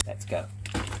Let's go.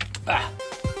 Ah.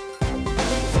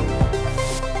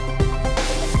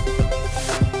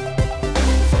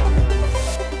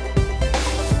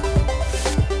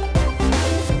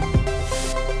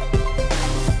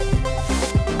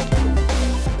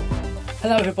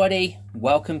 Hello everybody,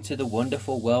 welcome to the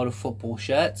wonderful world of football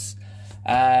shirts.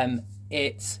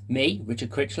 It's me,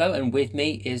 Richard Critchlow, and with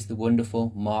me is the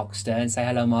wonderful Mark Stern. Say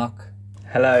hello, Mark.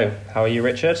 Hello, how are you,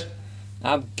 Richard?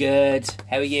 I'm good.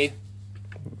 How are you?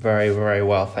 Very, very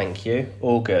well, thank you.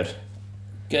 All good.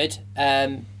 Good.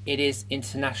 It is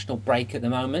international break at the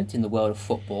moment in the world of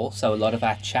football, so a lot of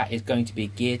our chat is going to be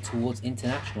geared towards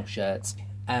international shirts.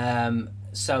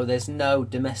 So there's no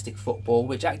domestic football,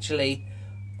 which actually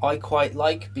I quite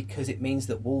like because it means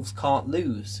that Wolves can't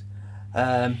lose.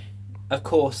 Of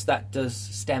course, that does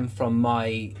stem from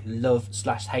my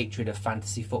love/hatred of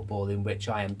fantasy football, in which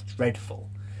I am dreadful.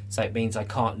 So it means I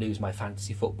can't lose my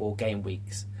fantasy football game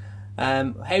weeks.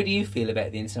 How do you feel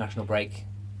about the international break?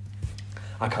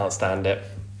 I can't stand it.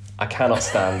 I cannot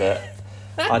stand it.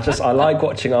 I like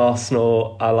watching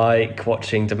Arsenal. I like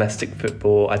watching domestic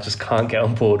football. I just can't get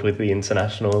on board with the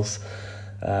internationals.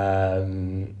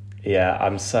 Yeah,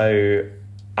 I'm so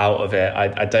out of it.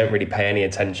 I don't really pay any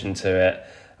attention to it.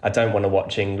 I don't want to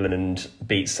watch England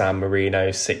beat San Marino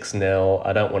 6-0.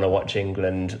 I don't want to watch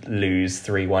England lose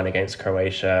 3-1 against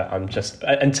Croatia. I'm just...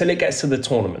 Until it gets to the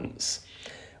tournaments.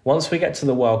 Once we get to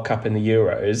the World Cup and the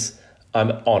Euros,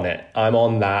 I'm on it. I'm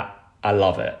on that. I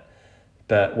love it.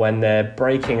 But when they're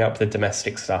breaking up the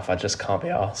domestic stuff, I just can't be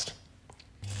arsed.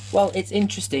 Well, it's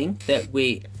interesting that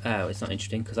we... Oh, it's not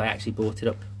interesting because I actually brought it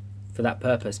up for that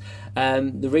purpose.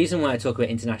 The reason why I talk about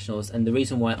internationals and the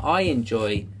reason why I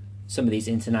enjoy some of these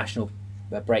international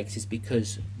breaks is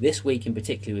because this week in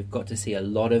particular we've got to see a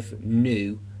lot of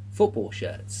new football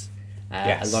shirts.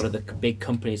 Yes. A lot of the big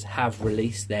companies have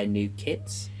released their new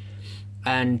kits,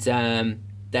 and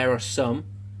there are some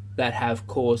that have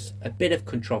caused a bit of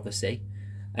controversy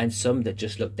and some that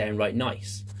just look downright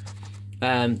nice.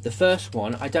 The first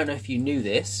one, I don't know if you knew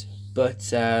this,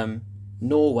 but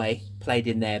Norway played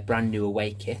in their brand new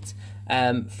away kit.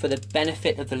 For the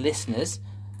benefit of the listeners,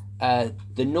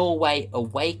 the Norway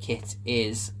away kit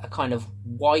is a kind of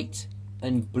white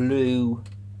and blue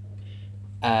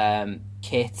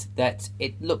kit that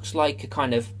it looks like it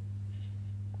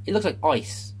looks like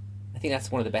ice. I think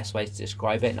that's one of the best ways to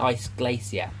describe it, an ice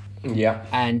glacier. Yeah.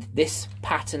 And this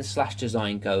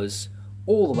pattern/design goes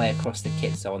all the way across the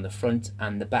kit, so on the front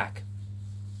and the back.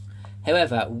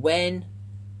 However, when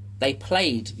they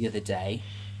played the other day,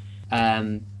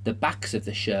 the backs of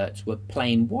the shirts were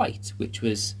plain white, which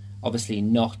was obviously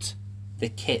not the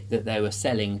kit that they were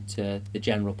selling to the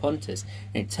general punters.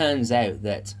 And it turns out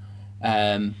that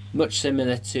much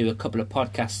similar to a couple of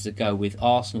podcasts ago with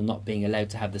Arsenal not being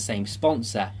allowed to have the same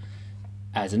sponsor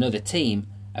as another team,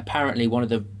 apparently one of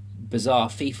the bizarre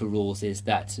FIFA rules is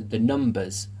that the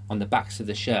numbers on the backs of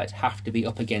the shirt have to be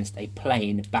up against a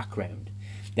plain background.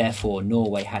 Therefore,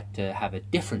 Norway had to have a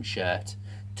different shirt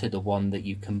to the one that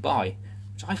you can buy,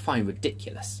 which I find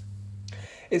ridiculous.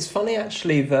 It's funny,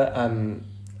 actually, that,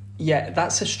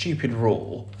 that's a stupid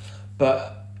rule,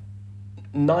 but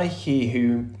Nike,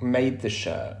 who made the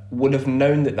shirt, would have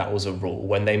known that that was a rule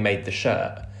when they made the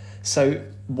shirt. So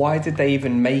why did they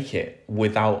even make it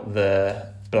without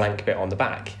the blank bit on the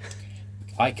back?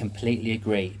 I completely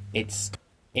agree. It's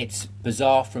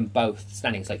bizarre from both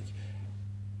standings. Like,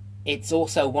 it's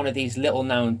also one of these little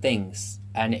known things,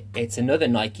 and it's another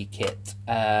Nike kit.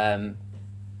 I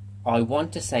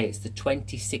want to say it's the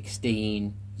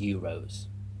 2016 Euros.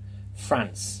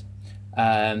 France.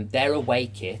 Their away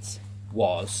kit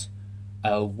was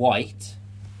a white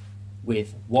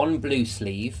with one blue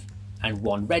sleeve and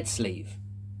one red sleeve.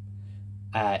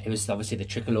 It was obviously the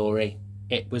tricolore.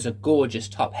 It was a gorgeous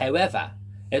top. However,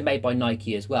 it was made by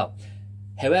Nike as well.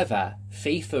 However,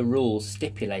 FIFA rules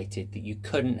stipulated that you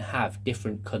couldn't have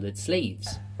different coloured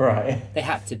sleeves. Right. They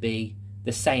had to be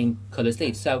the same colour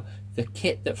sleeves. So the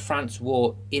kit that France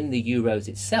wore in the Euros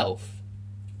itself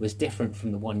was different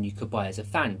from the one you could buy as a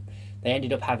fan. They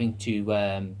ended up having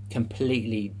to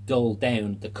completely dull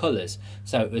down the colours.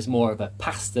 So it was more of a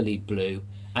pastel-y blue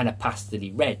and a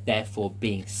pastel-y red, therefore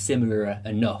being similar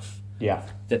enough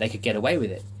that they could get away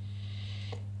with it.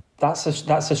 That's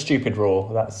a stupid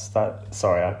rule.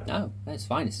 Sorry. No, that's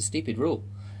fine. It's a stupid rule.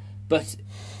 But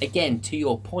again, to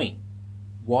your point,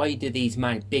 why do these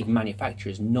big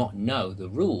manufacturers not know the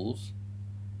rules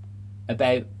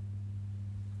about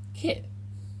kit?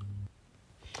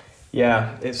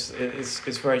 Yeah, it's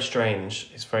very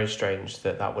strange. It's very strange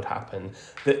that would happen.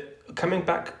 Coming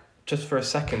back just for a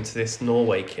second to this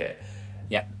Norway kit.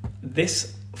 Yeah.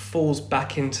 This falls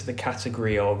back into the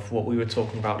category of what we were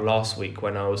talking about last week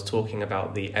when I was talking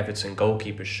about the Everton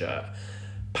goalkeeper shirt.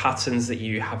 Patterns that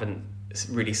you haven't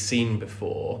really seen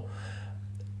before.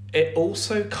 It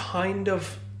also kind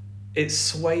of, it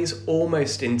sways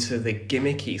almost into the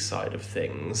gimmicky side of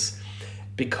things,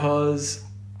 because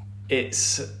they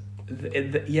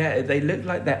look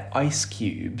like they're ice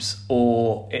cubes,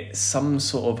 or it's some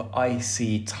sort of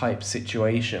icy type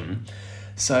situation.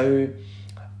 So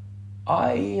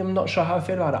I am not sure how I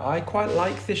feel about it. I quite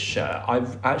like this shirt.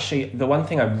 The one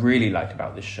thing I really like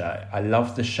about this shirt, I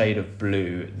love the shade of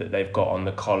blue that they've got on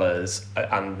the collars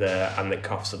and the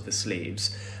cuffs of the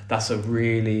sleeves. That's a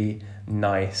really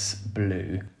nice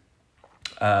blue.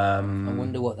 I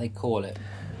wonder what they call it.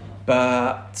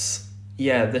 But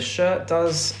yeah, the shirt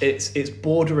does. It's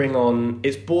bordering on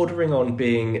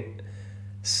being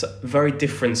very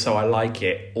different, so I like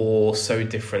it, or so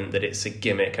different that it's a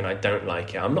gimmick and I don't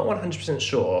like it. I'm not 100%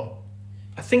 sure.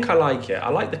 I think I like it. I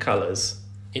like the colours.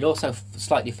 It also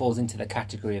slightly falls into the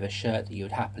category of a shirt that you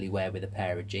would happily wear with a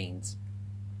pair of jeans.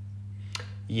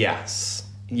 Yes.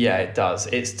 Yeah, it does.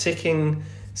 It's ticking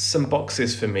some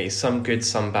boxes for me, some good,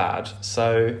 some bad.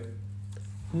 So,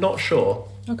 not sure.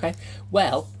 Okay.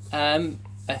 Well,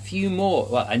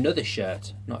 another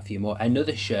shirt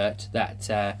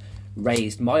that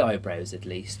raised my eyebrows at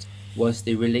least was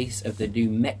the release of the new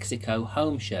Mexico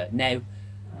home shirt. Now,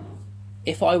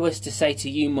 if I was to say to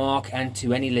you, Mark, and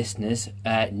to any listeners,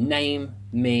 name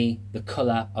me the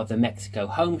colour of the Mexico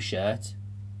home shirt,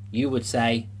 you would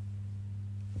say...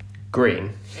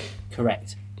 green.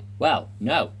 Correct. Well,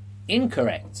 no,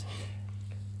 incorrect.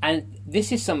 And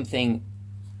this is something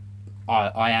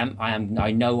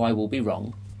I know I will be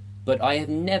wrong, but I have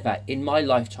never in my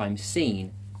lifetime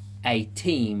seen a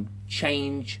team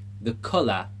change the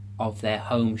colour of their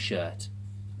home shirt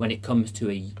when it comes to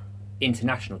a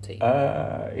international team.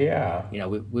 Yeah. You know,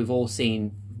 we've all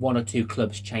seen one or two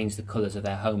clubs change the colours of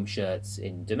their home shirts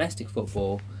in domestic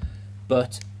football,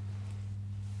 but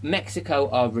Mexico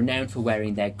are renowned for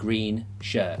wearing their green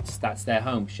shirts. That's their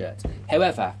home shirt.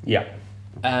 However,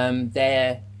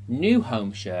 their new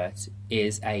home shirt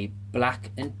is a black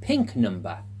and pink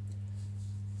number.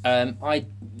 I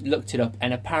looked it up,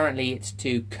 and apparently it's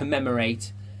to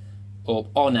commemorate or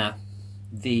honour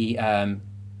the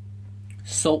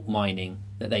salt mining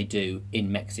that they do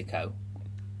in Mexico,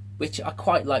 which I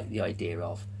quite like the idea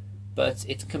of, but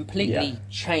it's completely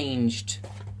changed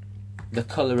the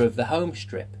colour of the home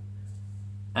strip,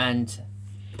 and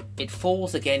it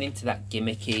falls again into that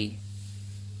gimmicky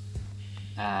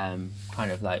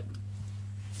kind of like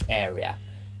area.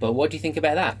 But what do you think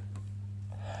about that?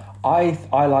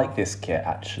 I like this kit,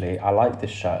 actually. I like this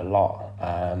shirt a lot.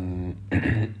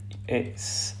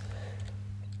 It's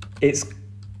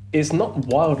not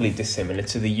wildly dissimilar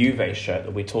to the Juve shirt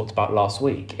that we talked about last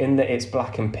week, in that it's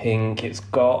black and pink. It's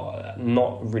got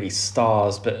not really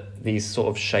stars, but these sort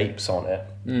of shapes on it.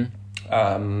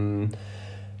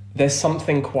 There's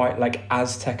something quite like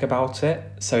Aztec about it,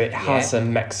 so it has a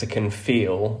Mexican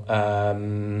feel.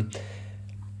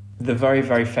 The very,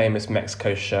 very famous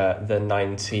Mexico shirt, the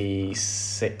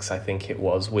 96, I think it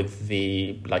was, with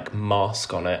the like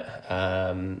mask on it,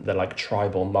 the like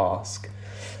tribal mask.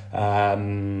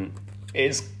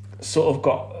 It's sort of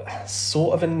got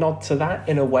sort of a nod to that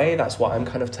in a way. That's what I'm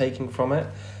kind of taking from it.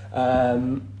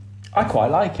 I quite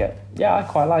like it. Yeah, I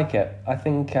quite like it. I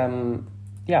think I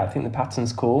think the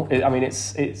pattern's cool.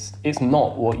 It's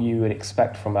not what you would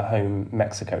expect from a home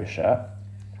Mexico shirt.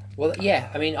 Well, yeah,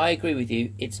 I mean, I agree with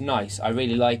you. It's nice. I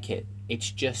really like it.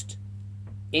 It's just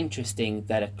interesting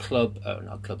that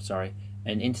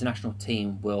an international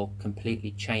team will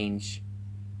completely change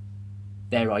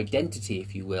their identity,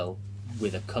 if you will,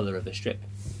 with a colour of a strip.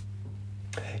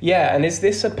 Yeah, and is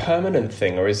this a permanent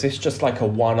thing, or is this just like a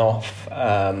one-off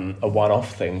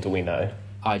thing? Do we know?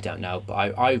 I don't know,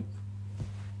 but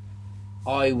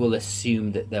I will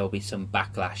assume that there will be some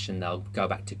backlash and they'll go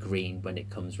back to green when it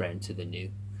comes round to the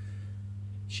new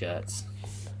shirts.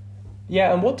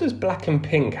 Yeah, and what does black and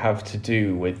pink have to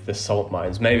do with the salt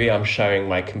mines? Maybe I'm showing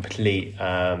my complete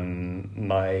naivety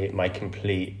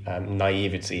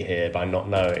here by not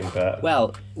knowing. But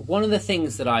well, one of the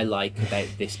things that I like about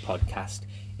this podcast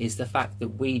is the fact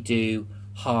that we do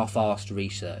half-arsed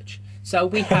research. So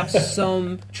we have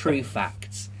some true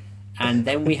facts, and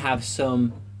then we have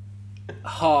some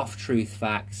half-truth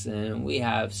facts, and we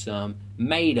have some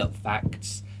made-up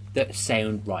facts that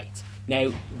sound right.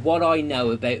 Now, what I know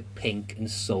about pink and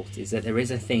salt is that there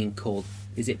is a thing called,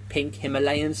 is it pink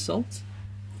Himalayan salt?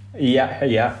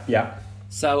 Yeah.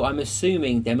 So I'm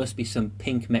assuming there must be some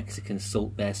pink Mexican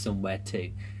salt there somewhere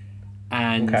too.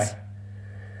 And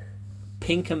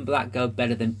pink and black go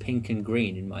better than pink and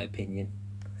green, in my opinion.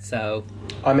 So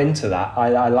I'm into that.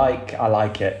 I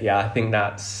like it. Yeah, I think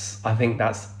that's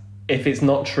if it's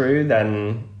not true,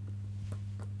 then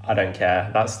I don't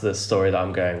care. That's the story that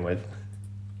I'm going with.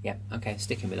 yeah, okay,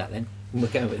 sticking with that then. We're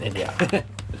going with it. Yeah,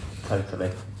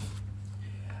 totally.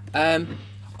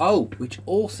 Which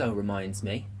also reminds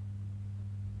me,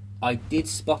 I did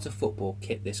spot a football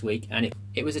kit this week, and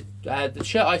it was the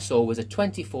shirt I saw was a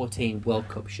 2014 World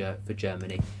Cup shirt for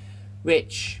Germany,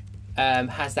 which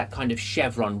has that kind of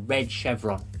red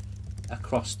chevron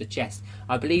across the chest.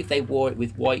 I believe they wore it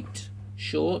with white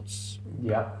shorts.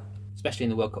 Yeah. Especially in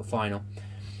the World Cup final.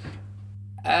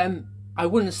 I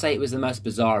wouldn't say it was the most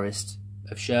bizarrest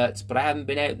of shirts, but I haven't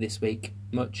been out this week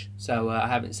much, so I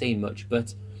haven't seen much,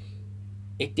 but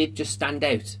it did just stand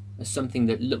out as something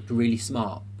that looked really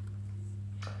smart.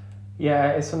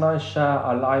 Yeah, it's a nice shirt.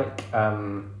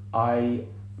 I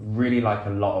really like a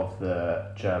lot of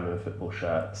the German football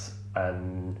shirts,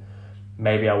 and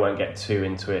maybe I won't get too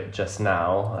into it just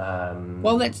now.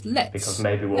 Well, let's because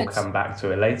maybe we'll come back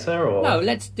to it later. Or no,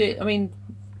 let's do it. I mean,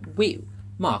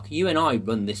 Mark, you and I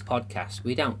run this podcast.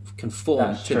 We don't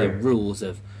conform to the rules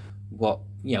of what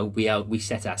we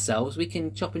set ourselves. We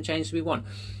can chop and change as we want.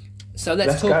 So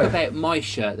let's talk about my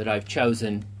shirt that I've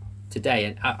chosen today,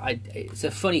 and it's a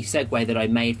funny segue that I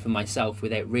made for myself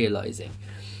without realising.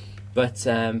 But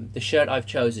the shirt I've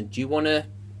chosen, do you want to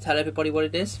tell everybody what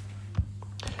it is?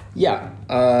 Yeah,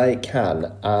 I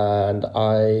can, and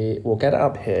I will get it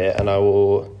up here and I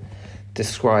will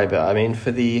describe it. I mean,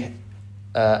 for the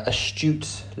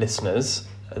astute listeners,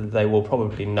 they will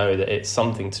probably know that it's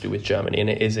something to do with Germany, and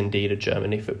it is indeed a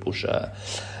Germany football shirt.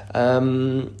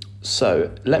 So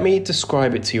let me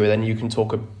describe it to you, and then you can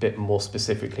talk a bit more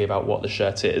specifically about what the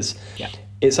shirt is. Yeah.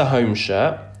 It's a home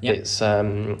shirt. Yep. It's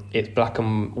black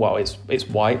and it's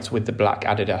white with the black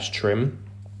Adidas trim.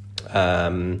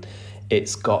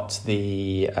 It's got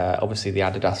the obviously the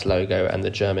Adidas logo and the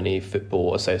Germany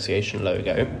Football Association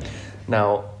logo.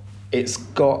 Now it's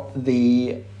got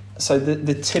the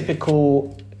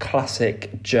typical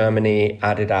classic Germany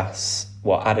Adidas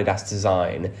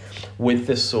design with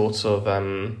this sort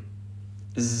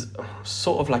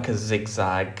of like a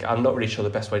zigzag. I'm not really sure the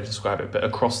best way to describe it, but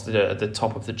across the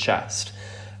top of the chest,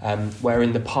 where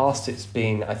in the past it's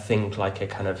been, I think, like a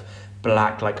kind of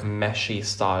black, like meshy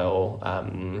style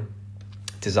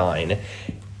design.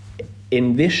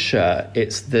 In this shirt,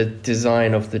 it's the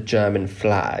design of the German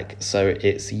flag, so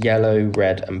it's yellow,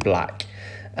 red, and black,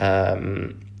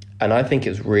 and I think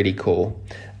it's really cool.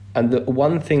 And the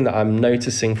one thing that I'm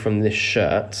noticing from this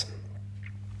shirt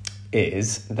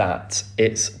is that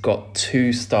it's got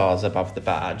 2 stars above the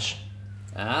badge.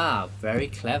 Ah, very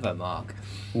clever, Mark.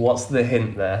 What's the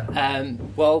hint there?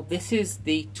 Well, this is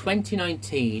the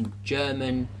 2019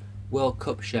 German World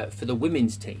Cup shirt for the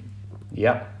women's team.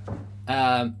 Yep.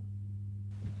 I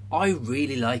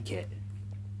really like it.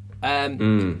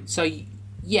 So,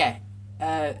 yeah,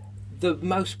 one of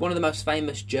the most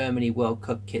famous Germany World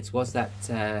Cup kits was that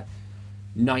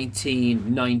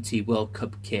 1990 World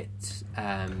Cup kit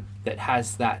that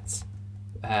has that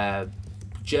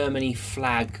Germany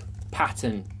flag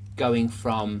pattern going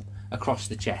from across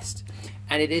the chest,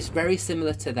 and it is very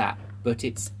similar to that, but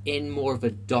it's in more of a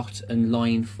dot and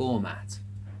line format.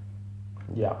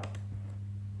 Yeah.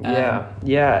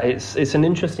 It's an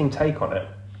interesting take on it.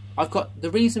 I've got the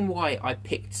reason why I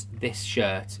picked this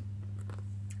shirt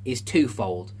is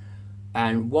twofold,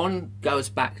 and one goes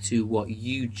back to what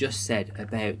you just said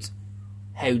about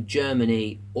how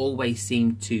Germany always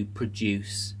seemed to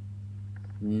produce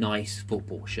nice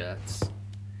football shirts.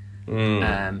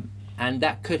 And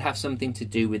that could have something to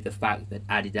do with the fact that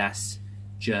Adidas,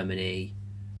 Germany,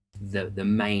 the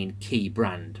main key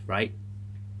brand, right?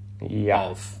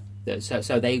 Yeah.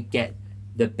 So they get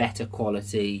the better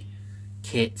quality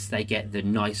kits, they get the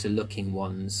nicer looking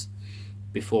ones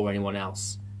before anyone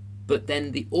else. But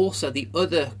then the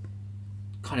other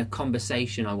kind of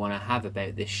conversation I want to have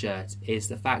about this shirt is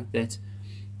the fact that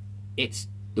it's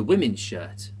the women's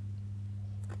shirt.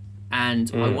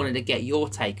 And I wanted to get your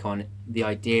take on the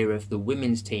idea of the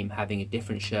women's team having a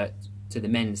different shirt to the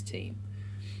men's team.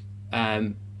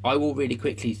 I will really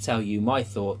quickly tell you my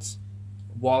thoughts.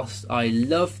 Whilst I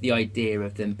love the idea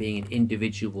of them being an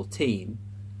individual team,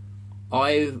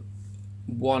 I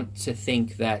want to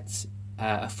think that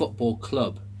a football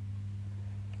club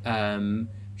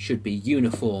should be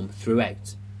uniform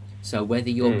throughout. So whether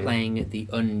you're playing at the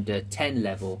under 10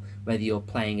 level, whether you're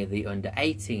playing at the under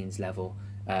 18s level,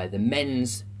 the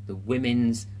men's, the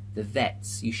women's, the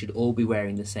vets, you should all be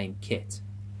wearing the same kit.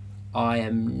 I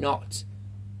am not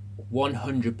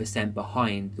 100%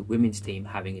 behind the women's team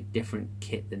having a different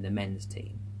kit than the men's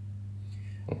team.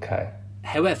 Okay.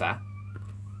 However,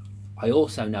 I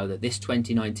also know that this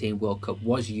 2019 World Cup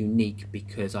was unique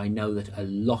because I know that a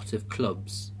lot of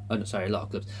clubs,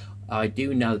 I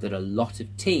do know that a lot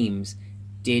of teams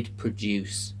did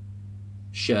produce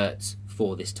shirts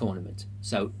for this tournament.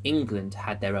 So England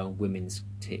had their own women's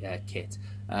kit,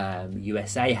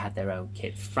 USA had their own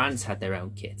kit, France had their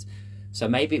own kit. So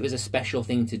maybe it was a special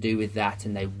thing to do with that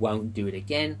and they won't do it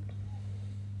again.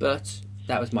 But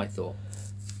that was my thought.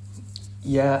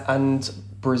 Yeah, and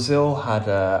Brazil had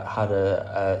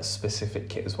a specific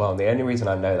kit as well. And the only reason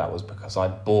I know that was because I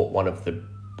bought one of the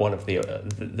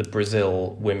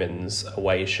Brazil women's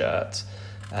away shirts,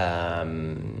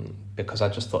 because I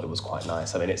just thought it was quite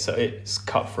nice. I mean, it's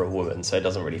cut for a woman, so it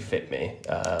doesn't really fit me.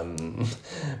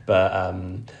 But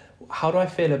how do I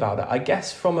feel about it? I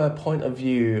guess from a point of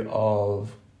view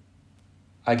of,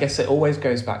 I guess it always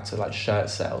goes back to like shirt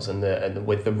sales and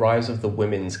with the rise of the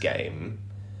women's game,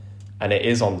 and it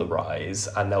is on the rise,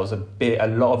 and there was a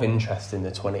lot of interest in the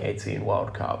 2018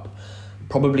 World Cup,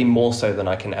 probably more so than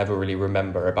I can ever really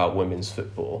remember about women's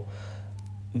football,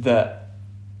 that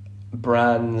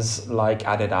brands like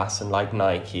Adidas and like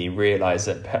Nike realize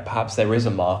that perhaps there is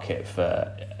a market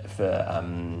for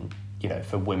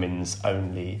women's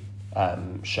only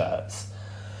shirts.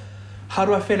 How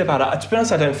do I feel about it? To be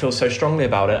honest, I don't feel so strongly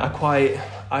about it. I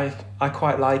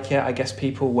quite like it. I guess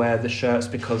people wear the shirts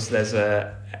because there's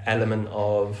a element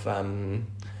of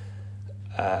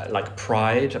like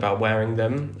pride about wearing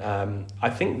them. I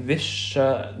think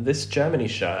this Germany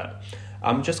shirt,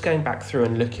 I'm just going back through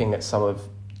and looking at some of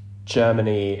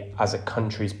Germany as a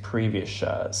country's previous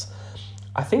shirts.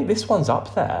 I think this one's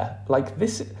up there. Like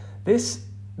this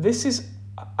is,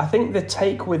 I think the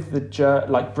take with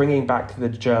like bringing back the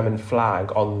German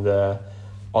flag on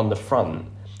the front,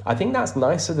 I think that's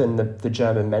nicer than the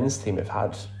German men's team have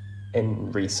had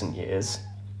in recent years.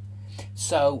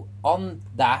 So on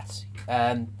that,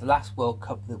 the last World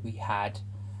Cup that we had,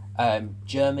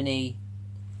 Germany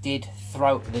did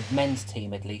the men's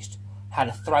team at least, had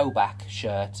a throwback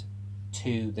shirt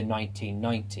to the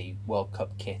 1990 World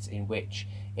Cup kit, in which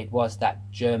it was that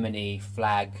Germany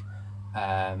flag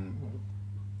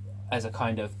as a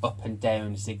kind of up and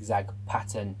down zigzag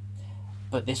pattern,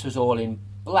 but this was all in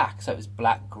black, so it was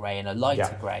black, grey and a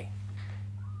lighter grey,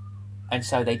 and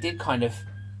so they did kind of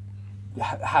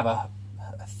have a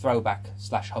throwback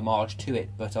 / homage to it,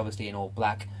 but obviously in all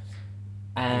black.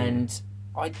 And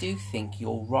I do think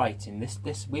you're right in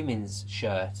this women's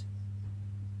shirt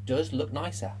does look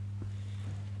nicer.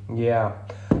 Yeah,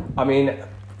 I mean,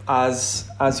 as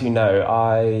you know,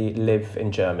 I live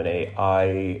in Germany.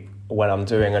 When I'm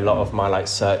doing a lot of my like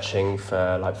searching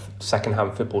for like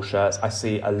secondhand football shirts, I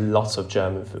see a lot of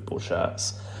German football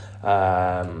shirts,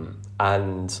 and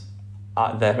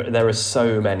there are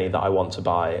so many that I want to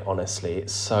buy. Honestly,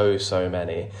 so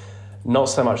many. Not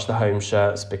so much the home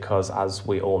shirts, because as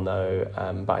we all know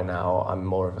by now, I'm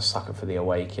more of a sucker for the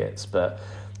away kits, but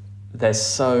there's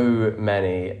so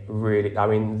many, really. I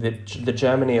mean, the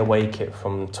Germany away kit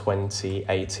from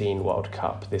 2018 World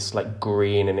Cup, this like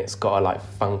green, and it's got a like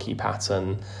funky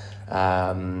pattern,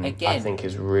 I think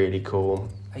is really cool.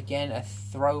 Again, a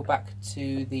throwback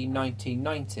to the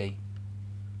 1990.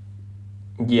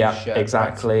 Yeah, shirt,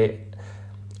 exactly. right?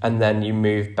 And then you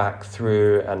move back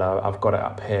through, and I've got it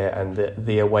up here, and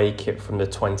the away kit from the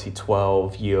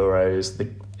 2012 Euros,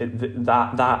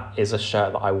 that is a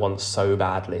shirt that I want so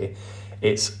badly.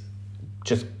 It's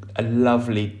just a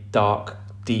lovely dark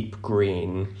deep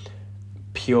green,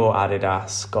 pure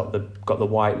Adidas, got the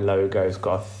white logos,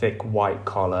 got a thick white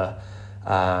collar.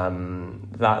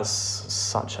 That's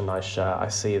such a nice shirt. I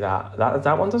see that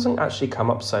one doesn't actually come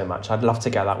up so much. I'd love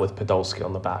to get that with Podolski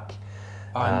on the back.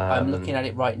 I'm looking at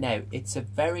it right now. It's a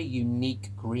very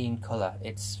unique green colour.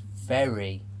 It's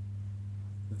very,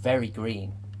 very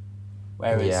green.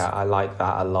 Whereas yeah, I like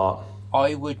that a lot.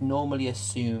 I would normally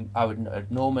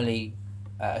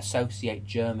associate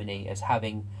Germany as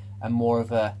having a more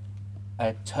of a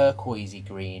turquoisey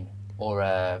green,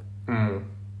 or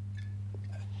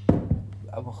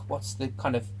what's the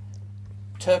kind of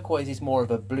turquoise is more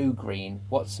of a blue green.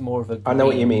 What's more of a green? I know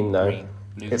what you mean though.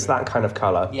 It's green. that kind of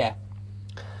colour. Yeah.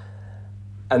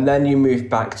 And then you move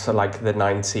back to like the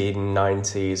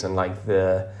 1990s and like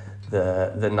the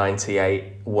 98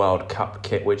 World Cup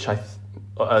kit, which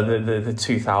the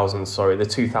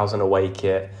 2000 away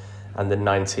kit, and the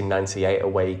 1998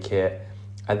 away kit,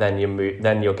 and then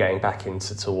you're getting back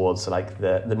towards like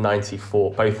the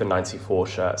 94, both the 94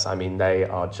 shirts. I mean, they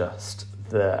are just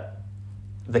the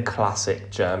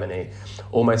classic Germany,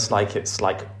 almost like it's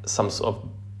like some sort of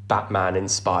Batman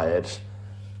inspired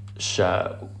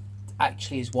shirt.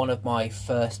 Actually is one of my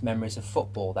first memories of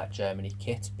football, that Germany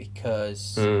kit,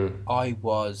 because I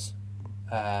was,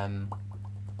 I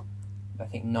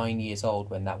think, 9 years old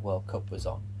when that World Cup was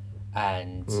on,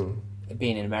 and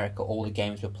being in America, all the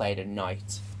games were played at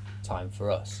night time for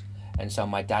us, and so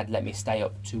my dad let me stay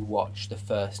up to watch the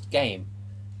first game,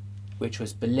 which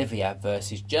was Bolivia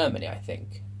versus Germany, I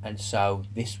think, and so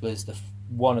this was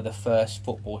one of the first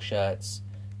football shirts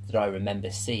that I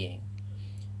remember seeing.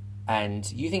 And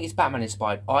you think it's Batman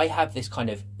inspired. I have this kind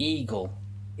of eagle.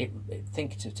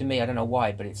 To me, I don't know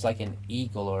why, but it's like an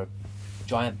eagle or a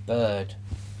giant bird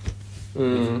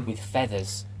with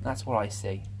feathers. That's what I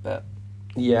see. But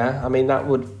yeah, I mean that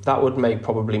would make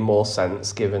probably more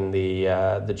sense given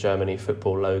the Germany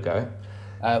football logo.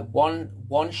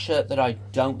 One shirt that I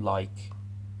don't like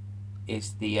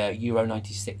is the Euro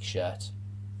 '96 shirt.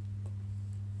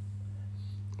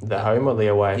 The home or the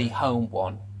away? The home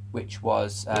one, which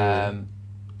was I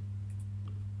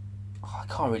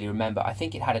can't really remember. I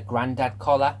think it had a grandad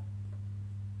collar.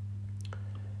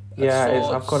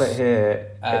 Yeah, I've got it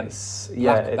here.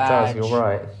 It does. You're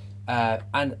right.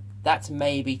 And that's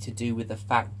maybe to do with the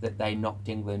fact that they knocked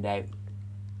England out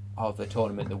of a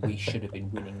tournament that we should have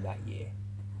been winning that year.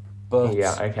 But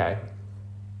yeah, okay.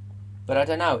 But I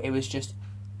don't know. It was just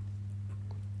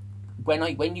when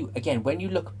you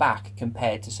look back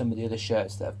compared to some of the other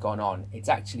shirts that have gone on, it's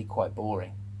actually quite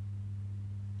boring,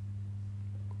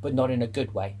 but not in a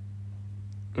good way.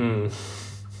 I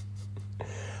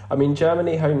mean,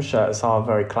 Germany home shirts are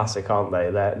very classic, aren't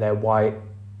they? They're white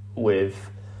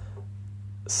with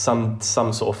some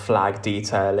sort of flag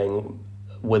detailing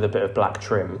with a bit of black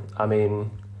trim. I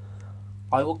mean,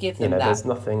 I will give them that. There's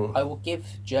nothing. I will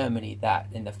give Germany that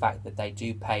in the fact that they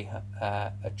do pay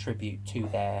a tribute to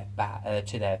their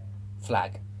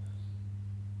flag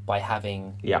by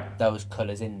having those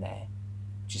colours in there,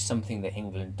 which is something that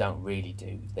England don't really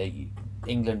do.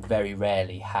 England very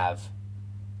rarely have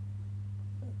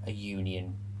a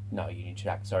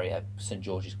St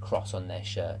George's cross on their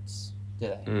shirts, do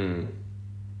they?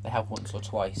 They have once or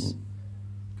twice.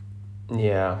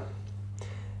 Yeah.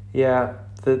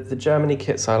 The Germany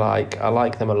kits I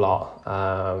like them a lot,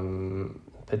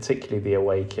 particularly the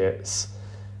away kits.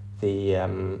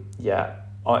 In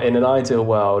an ideal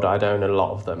world, I'd own a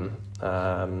lot of them.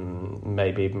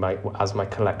 Maybe as my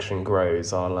collection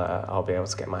grows, I'll be able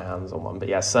to get my hands on one. But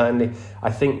yeah, certainly, I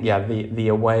think the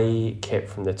away kit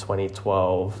from the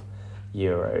 2012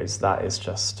 Euros, that is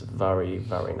just very,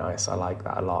 very nice. I like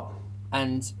that a lot.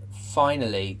 And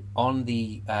finally, on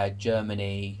the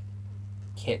Germany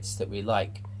kits that we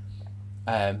like,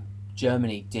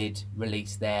 Germany did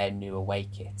release their new away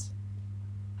kit,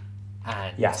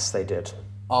 and yes, they did.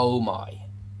 Oh my,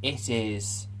 it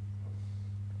is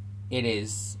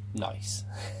nice.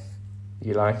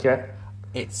 You like it?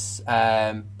 It's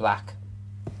black.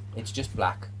 It's just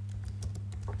black,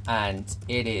 and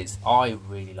I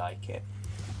really like it.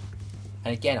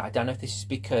 And again, I don't know if this is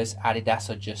because Adidas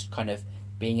are just kind of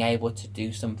being able to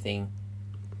do something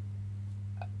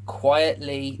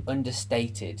quietly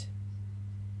understated,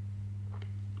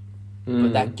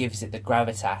 but that gives it the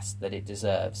gravitas that it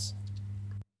deserves.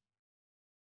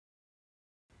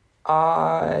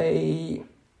 I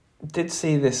did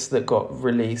see this that got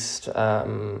released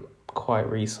quite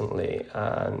recently,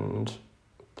 and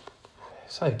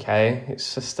it's okay.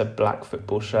 It's just a black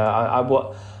football shirt.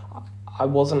 I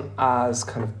wasn't as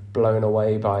kind of blown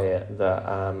away by it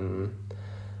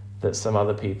that some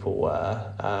other people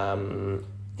were.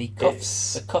 The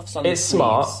cuffs on the sleeves. It's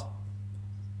smart.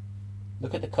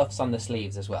 Look at the cuffs on the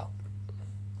sleeves as well.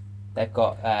 They've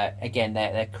got again.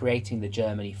 They're creating the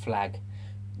Germany flag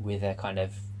with a kind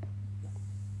of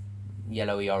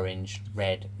yellowy orange,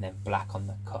 red, and then black on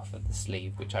the cuff of the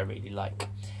sleeve, which I really like.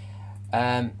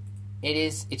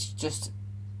 It's just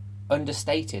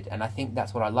understated, and I think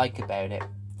that's what I like about it.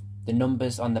 The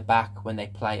numbers on the back when they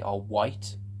play are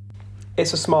white.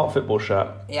 It's a smart football shirt.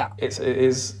 Yeah. It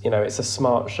is, it's a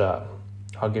smart shirt.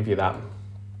 I'll give you that.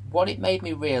 What it made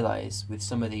me realise with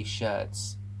some of these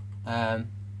shirts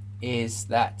is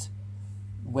that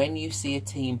when you see a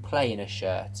team play in a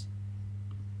shirt,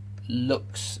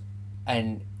 looks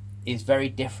and is very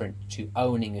different to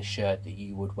owning a shirt that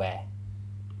you would wear.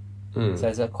 So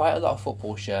there's quite a lot of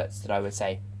football shirts that I would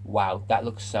say, wow, that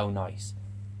looks so nice,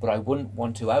 but I wouldn't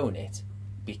want to own it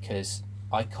because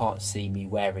I can't see me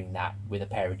wearing that with a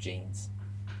pair of jeans.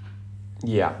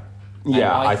 Yeah,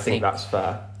 I think that's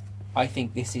fair. I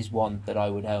think this is one that I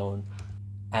would own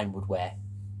and would wear.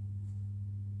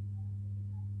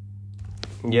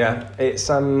 Yeah, it's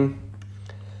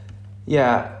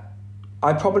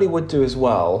I probably would do as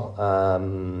well.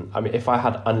 I mean, if I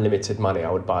had unlimited money, I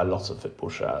would buy a lot of football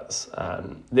shirts.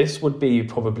 This would be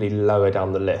probably lower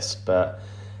down the list, but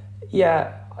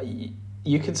yeah,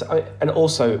 you could. And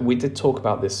also, we did talk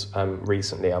about this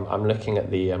recently. I'm looking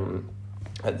at the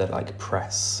like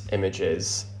press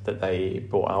images that they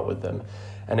brought out with them,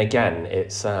 and again,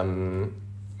 it's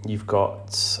you've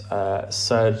got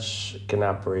Serge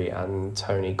Gnabry and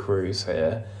Toni Kroos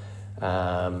here.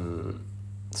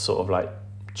 Sort of like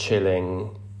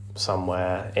chilling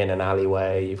somewhere in an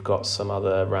alleyway. You've got some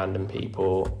other random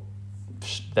people.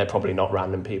 They're probably not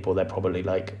random people. They're probably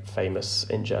like famous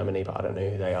in Germany, but I don't know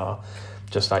who they are.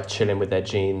 Just like chilling with their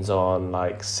jeans on,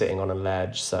 like sitting on a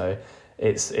ledge. So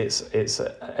it's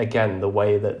again the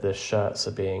way that the shirts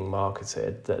are being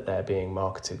marketed, that they're being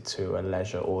marketed to a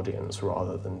leisure audience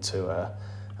rather than to a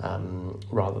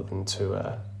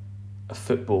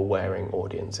football wearing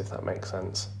audience, if that makes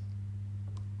sense.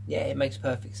 Yeah, it makes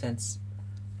perfect sense.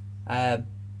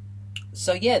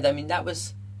 So yeah, I mean that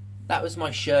was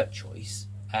my shirt choice.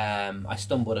 I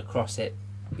stumbled across it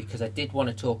because I did want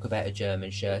to talk about a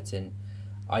German shirt, and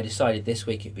I decided this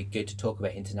week it'd be good to talk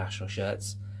about international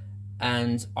shirts.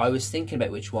 And I was thinking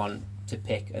about which one to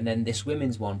pick, and then this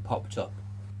women's one popped up.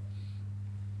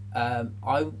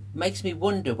 Makes me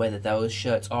wonder whether those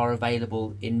shirts are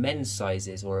available in men's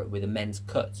sizes or with a men's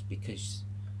cut, because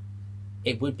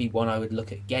it would be one I would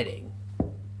look at getting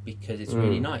because it's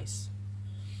really nice.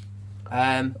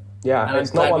 Yeah,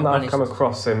 it's not one that I've come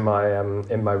across in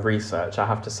my research, I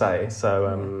have to say.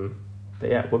 So,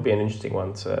 but yeah, it would be an interesting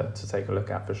one to take a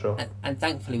look at for sure. And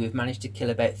thankfully, we've managed to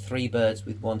kill about 3 birds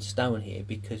with 1 stone here,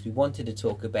 because we wanted to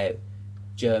talk about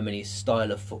Germany's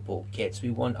style of football kits.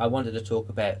 I wanted to talk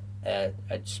about a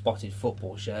spotted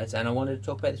football shirt, and I wanted to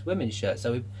talk about this women's shirt.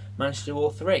 So we've managed to do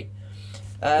all 3.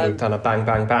 We've done a bang,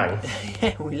 bang, bang.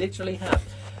 Yeah, we literally have.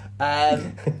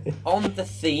 On the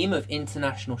theme of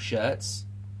international shirts,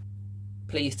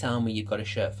 please tell me you've got a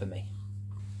shirt for me.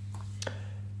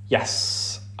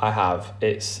 Yes, I have.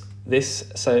 It's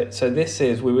this. So this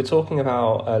is. We were talking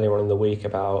about earlier on in the week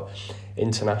about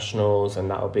internationals, and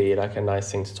that would be like a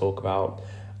nice thing to talk about.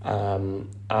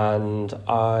 And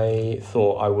I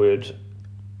thought I would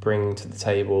bring to the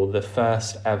table the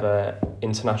first ever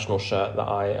international shirt that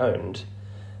I owned.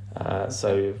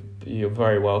 So you're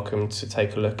very welcome to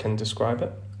take a look and describe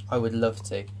it. I would love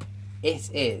to. It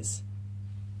is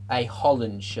a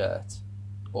Holland shirt,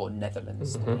 or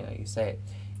Netherlands, you say it.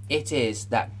 It is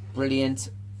that brilliant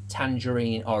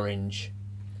tangerine orange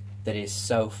that is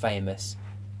so famous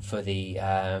for the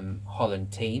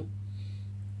Holland team.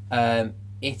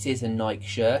 It is a Nike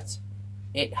shirt.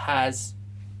 It has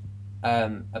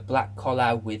a black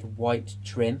collar with white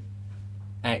trim,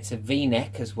 and it's a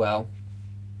V-neck as well.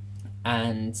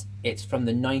 And it's from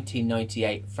the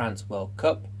 1998 France World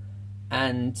Cup,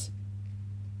 and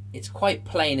it's quite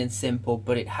plain and simple,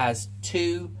 but it has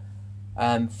 2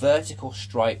 vertical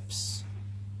stripes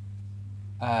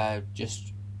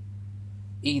just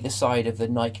either side of the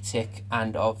Nike tick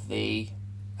and of the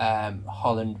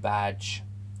Holland badge,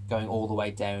 going all the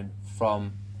way down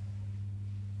from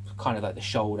kind of like the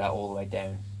shoulder all the way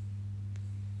down.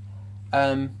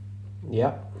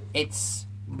 Yeah. It's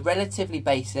relatively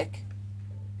basic,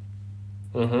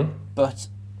 but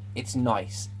it's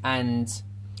nice, and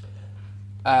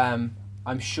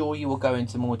I'm sure you will go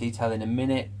into more detail in a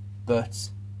minute, but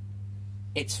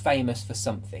it's famous for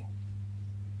something.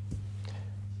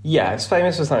 Yeah, it's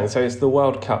famous for something. So it's the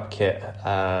World Cup kit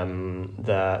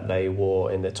that they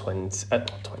wore in the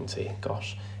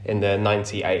in the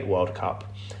 98 World Cup.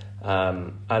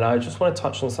 And I just want to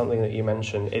touch on something that you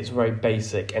mentioned. It's very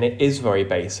basic, and it is very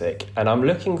basic. And I'm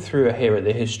looking through here at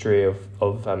the history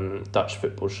of Dutch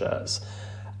football shirts,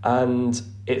 and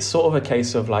it's sort of a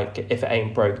case of like, if it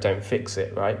ain't broke, don't fix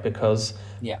it, right? Because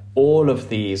all of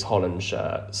these Holland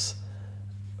shirts,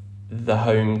 the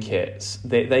home kits,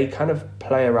 they kind of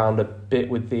play around a bit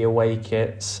with the away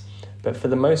kits, but for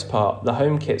the most part, the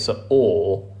home kits are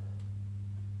all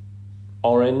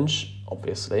orange,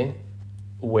 obviously,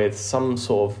 with some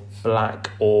sort of black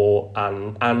or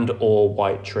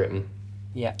white trim.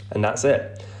 Yeah. And that's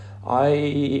it.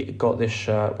 I got this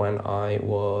shirt when I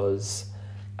was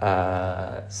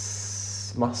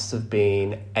must have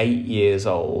been 8 years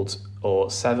old,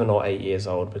 or 7 or 8 years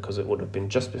old, because it would have been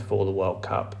just before the World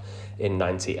Cup in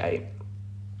 98.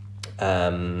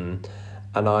 And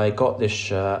I got this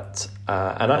shirt,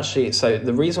 and actually, so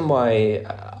the reason why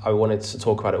I wanted to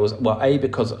talk about it was, well, A,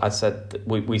 because I said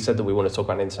we said that we want to talk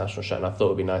about an international shirt, and I thought it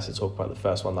would be nice to talk about the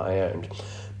first one that I owned.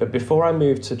 But before I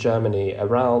moved to Germany,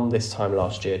 around this time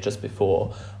last year, just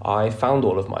before, I found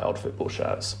all of my old football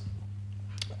shirts.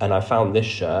 and I found this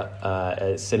shirt.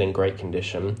 It's still in great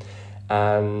condition,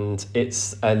 and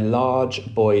it's a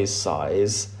large boy's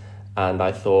size, and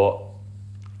I thought,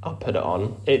 I'll put it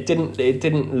on. It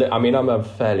didn't look, I mean, I'm a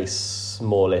fairly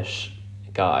smallish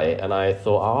guy, and I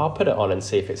thought, oh, I'll put it on and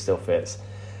see if it still fits.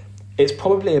 It's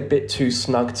probably a bit too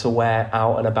snug to wear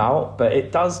out and about, but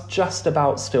it does just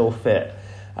about still fit.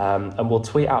 And we'll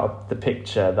tweet out the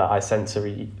picture that I sent to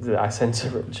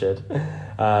Richard.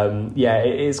 Yeah,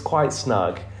 it is quite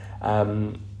snug.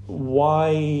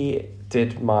 Why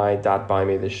did my dad buy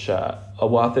me this shirt?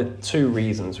 Well, there are two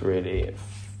reasons really,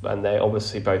 and they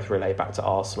obviously both relate back to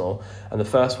Arsenal. And the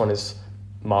first one is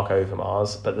Mark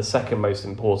Overmars, but the second most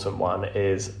important one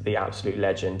is the absolute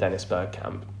legend Dennis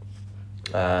Bergkamp.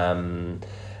 And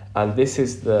this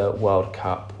is the World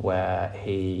Cup where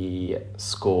he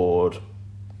scored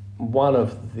one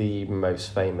of the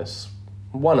most famous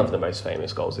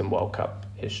goals in World Cup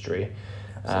history.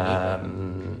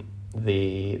 The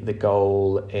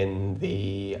goal in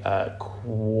the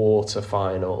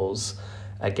quarterfinals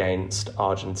against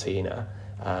Argentina.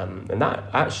 And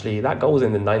that goal was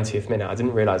in the 90th minute. I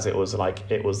didn't realise it was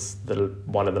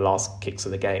one of the last kicks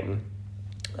of the game.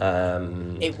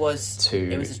 It was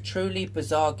a truly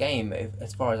bizarre game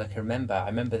as far as I can remember. I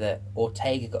remember that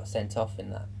Ortega got sent off in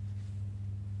that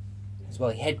as well.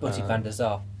 He headbutted Van der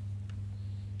Sar.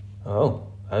 Oh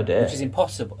dear. Which is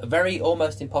impossible.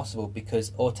 Almost impossible,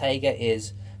 because Ortega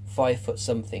is 5 foot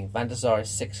something, Van der Sar is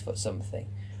 6 foot something.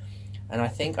 And I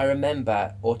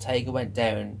remember Ortega went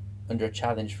down under a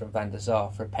challenge from Van der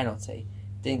Sar for a penalty,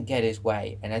 didn't get his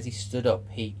way, and as he stood up,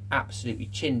 he absolutely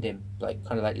chinned him,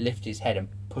 lifted his head and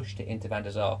pushed it into Van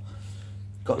der Sar.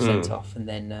 Got sent off, and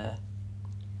then...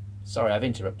 sorry, I've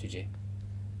interrupted you.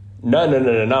 No.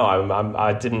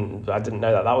 I didn't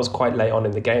know that. That was quite late on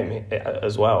in the game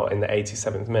as well, in the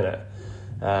 87th minute.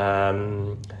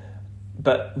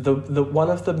 But the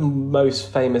one of the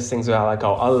most famous things about that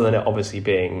goal, other than it obviously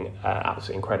being an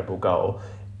absolutely incredible goal,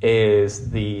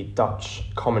 is the Dutch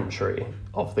commentary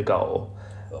of the goal.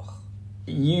 Ugh.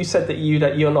 You said that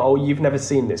you've never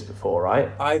seen this before, right?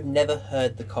 I've never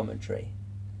heard the commentary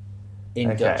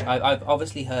in Dutch. I've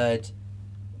obviously heard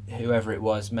whoever it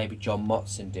was, maybe John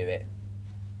Motson, do it.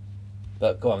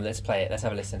 But go on, let's play it. Let's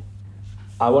have a listen.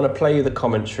 I want to play you the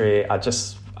commentary. I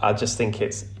just think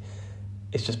it's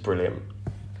just brilliant.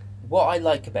 What I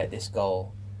like about this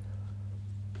goal,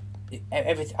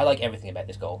 I like everything about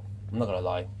this goal. I'm not gonna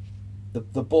lie.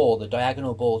 The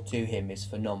diagonal ball to him is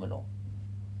phenomenal.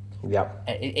 Yeah.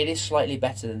 It is slightly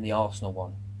better than the Arsenal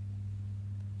one.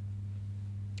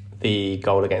 The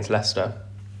goal against Leicester.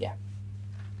 Yeah.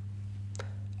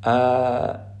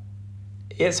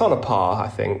 It's on a par, I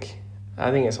think.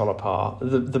 I think it's on a par.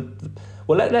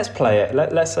 Let's play it.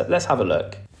 Let's have a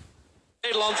look.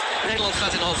 Nederland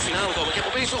gaat in de halve finale komen. Ik heb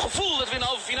opeens zo'n gevoel dat we in de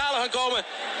halve finale gaan komen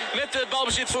met het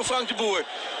balbezit voor Frank de Boer.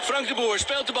 Frank de Boer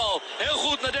speelt de bal heel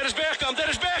goed naar Dennis Bergkamp.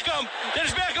 Dennis Bergkamp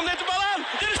neemt de bal aan.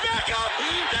 Dennis Bergkamp.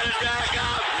 Dennis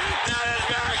Bergkamp. Dennis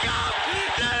Bergkamp.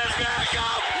 Dennis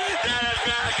Bergkamp. Dennis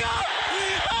Bergkamp.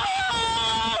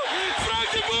 Oh! Frank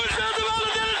de Boer speelt de bal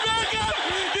naar Dennis Bergkamp.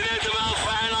 Die neemt de bal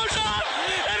feilloos aan.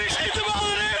 En hij schiet de bal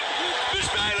erin. We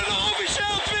spelen nog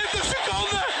officieel 20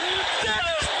 seconden.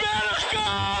 Dennis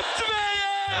Bergkamp 2-1.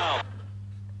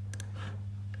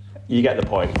 You get the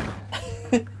point.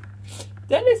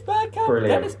 Dennis Bergkamp.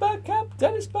 Brilliant. Dennis Bergkamp.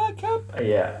 Dennis Bergkamp.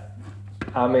 Yeah.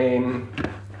 I mean,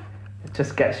 it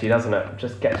just gets you, doesn't it?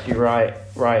 Just gets you right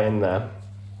in there.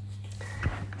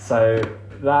 So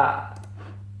that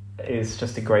is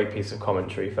just a great piece of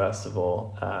commentary, first of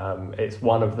all. It's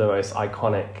one of the most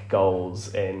iconic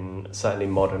goals in certainly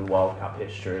modern World Cup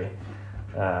history.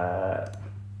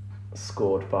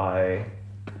 Scored by...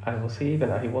 was he even?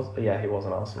 He was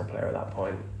an Arsenal player at that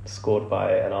point. Scored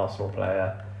by an Arsenal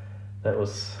player. That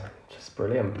was just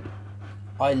brilliant.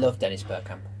 I love Dennis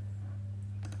Bergkamp,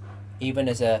 even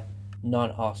as a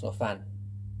non-Arsenal fan.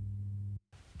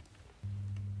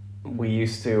 We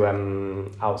used to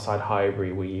outside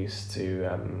Highbury. We used to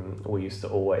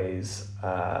always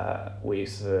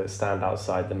stand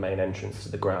outside the main entrance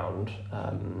to the ground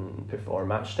before a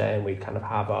match day, and we'd kind of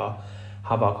have our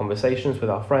conversations with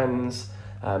our friends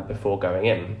before going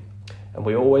in. And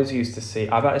we always used to see...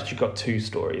 I've actually got two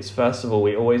stories. First of all,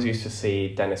 we always used to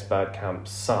see Dennis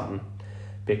Bergkamp's son,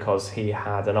 because he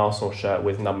had an Arsenal shirt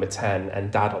with number 10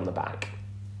 and Dad on the back,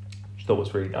 which I thought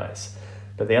was really nice.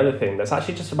 But the other thing that's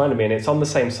actually just reminded me, and it's on the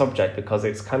same subject because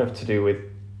it's kind of to do with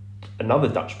another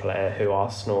Dutch player who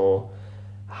Arsenal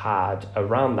had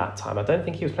around that time. I don't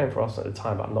think he was playing for Arsenal at the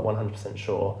time, but I'm not 100%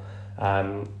 sure.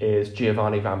 Is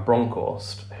Giovanni van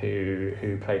Bronckhorst,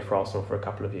 who played for Arsenal for a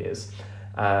couple of years.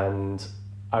 And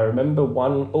I remember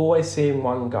always seeing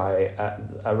one guy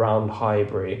around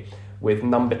Highbury with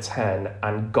number 10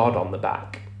 and God on the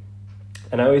back.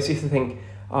 And I always used to think,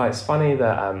 oh, it's funny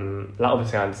that,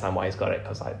 obviously I understand why he's got it,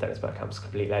 because Dennis Bergkamp's a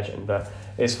complete legend, but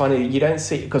it's funny, you don't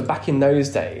see, because back in those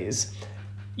days,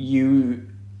 you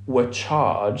were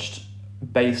charged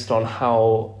based on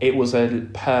how it was a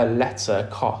per letter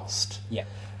cost. Yeah.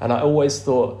 And I always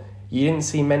thought, you didn't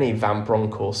see many Van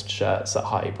Bronckhorst shirts at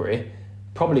Highbury,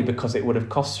 probably because it would have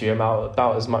cost you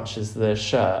about as much as the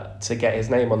shirt to get his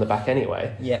name on the back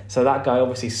anyway. Yeah. So that guy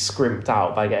obviously scrimped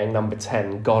out by getting number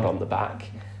 10 God on the back,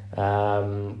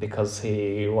 because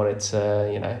he wanted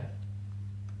to,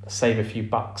 save a few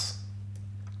bucks.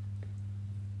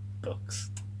 Bucks.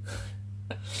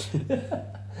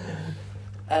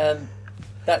 I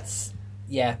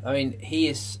mean, he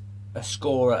is a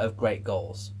scorer of great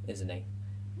goals, isn't he?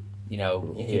 You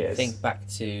can think back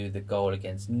to the goal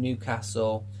against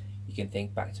Newcastle. You can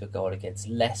think back to a goal against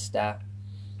Leicester.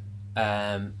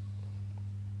 I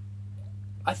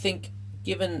think,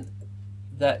 given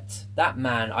that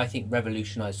man, I think,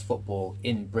 revolutionised football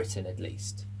in Britain at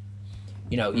least.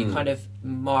 You kind of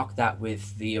mark that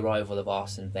with the arrival of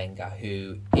Arsene Wenger,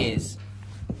 who is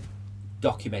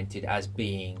documented as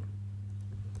being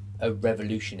a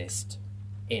revolutionist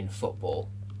in football,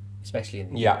 especially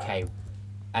in the UK.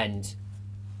 And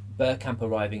Bergkamp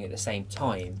arriving at the same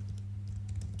time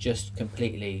just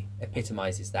completely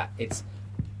epitomises that. It's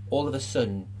all of a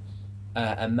sudden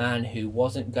a man who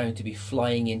wasn't going to be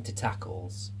flying into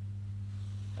tackles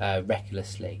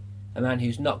recklessly, a man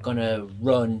who's not going to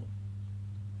run,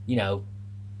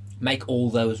 make all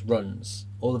those runs.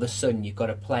 All of a sudden you've got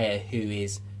a player who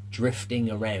is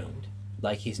drifting around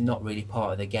like he's not really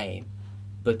part of the game,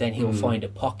 but then he'll find a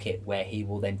pocket where he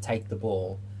will then take the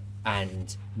ball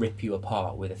and rip you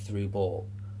apart with a through ball,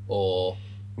 or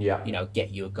get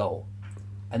you a goal.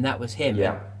 And that was him.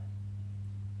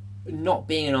 Not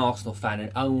being an Arsenal fan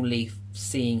and only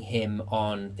seeing him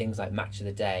on things like Match of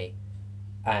the Day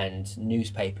and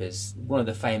newspapers, one of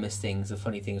the famous things, the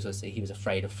funny things, was that he was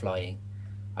afraid of flying.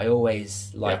 I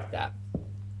always liked that.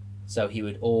 So he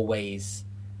would always,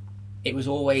 it was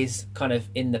always kind of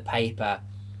in the paper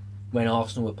when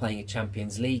Arsenal were playing a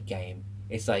Champions League game.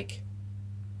 It's like,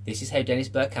 this is how Dennis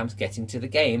Bergkamp's getting to the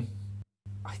game.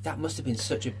 That must have been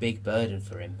such a big burden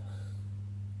for him.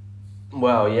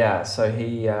 Well, yeah, so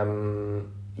he, the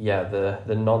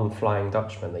non-flying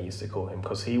Dutchman, they used to call him,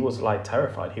 because he was,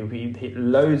 terrified. He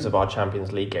loads of our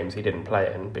Champions League games he didn't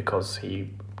play in because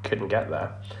he couldn't get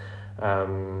there.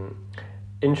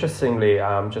 Interestingly,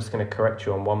 I'm just going to correct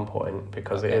you on one point,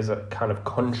 because it is a kind of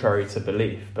contrary to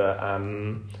belief, but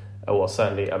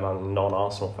certainly among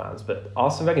non-Arsenal fans. But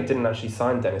Arsene Wenger didn't actually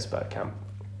sign Dennis Bergkamp.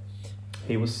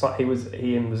 He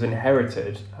was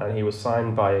inherited, and he was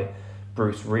signed by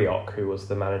Bruce Rioch, who was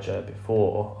the manager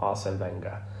before Arsene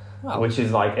Wenger. Wow. Which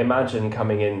is imagine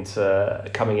coming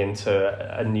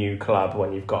into a new club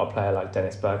when you've got a player like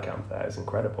Dennis Bergkamp there. Is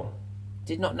incredible.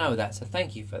 Did not know that, so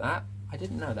thank you for that. I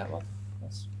didn't know that one.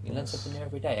 You learn something new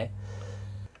every day, eh?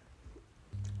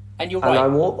 And you're right. And I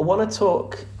want to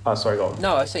talk... Oh, sorry, go on.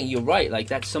 No, I was saying you're right.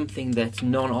 That's something that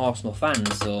non-Arsenal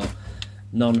fans or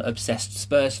non-obsessed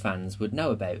Spurs fans would know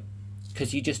about,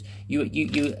 because you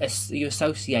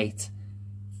associate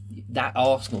that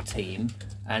Arsenal team,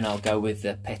 and I'll go with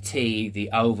the Petit, the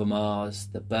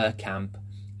Overmars, the Bergkamp,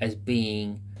 as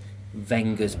being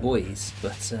Wenger's boys,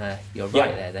 but you're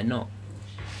right there, they're not.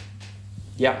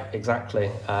 Yeah, exactly.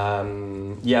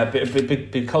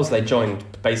 Because they joined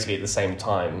basically at the same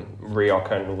time.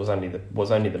 Rioch was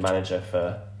only the manager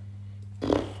for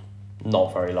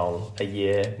not very long, a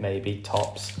year maybe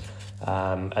tops,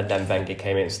 and then Wenger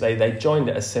came in. So they joined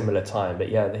at a similar time. But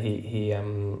he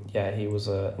was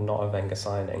not a Wenger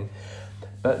signing.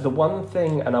 But the one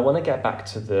thing, and I want to get back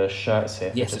to the shirts here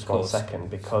for just 1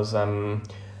 second, because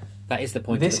that is the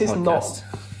point. This of the is podcast. not.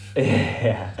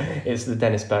 Yeah, it's the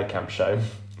Dennis Bergkamp show.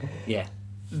 Yeah.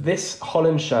 This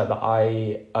Holland shirt that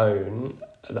I own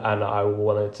and I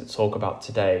wanted to talk about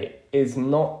today is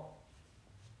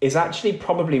actually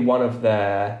probably one of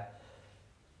their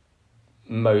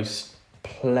most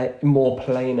more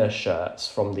plainer shirts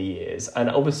from the years. And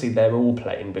obviously they're all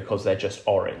plain because they're just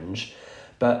orange.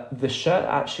 But the shirt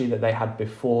actually that they had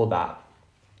before that,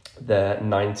 the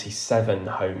 97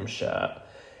 home shirt,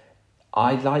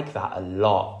 I like that a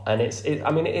lot, and it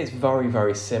is very,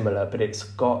 very similar, but it's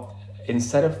got,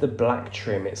 instead of the black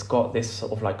trim, it's got this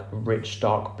sort of rich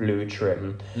dark blue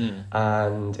trim,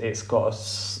 and it's got a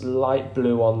slight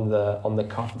blue on the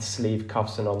cuff, the sleeve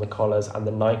cuffs, and on the collars, and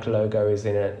the Nike logo is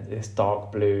in this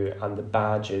dark blue, and the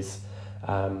badge is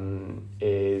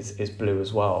blue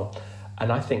as well.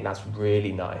 and I think that's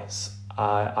really nice.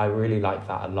 I really like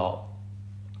that a lot.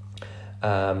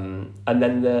 And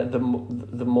then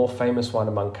the more famous one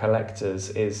among collectors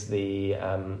is the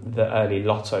early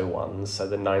Lotto ones, so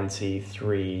the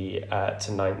 93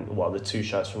 to 9, well, the two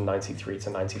shirts from 93 to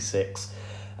 96,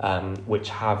 which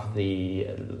have the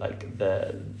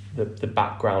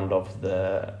background of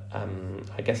the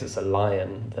I guess it's a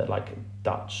lion, the like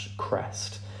Dutch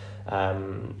crest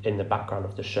in the background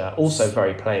of the shirt. Also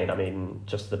very plain. I mean,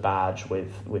 just the badge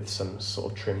with some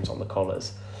sort of trims on the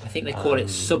collars. I think they call it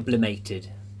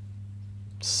sublimated.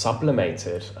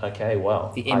 Sublimated. Okay,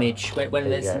 well. The image. When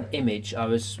there's an image, I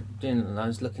was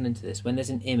looking into this. When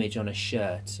there's an image on a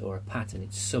shirt or a pattern,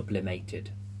 it's sublimated.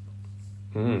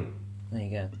 There you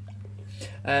go.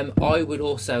 I would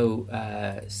also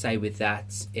say with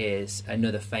that is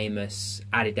another famous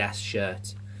Adidas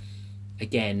shirt.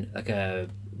 Again, like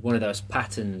one of those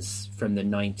patterns from the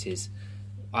 90s.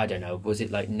 I don't know, was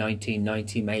it like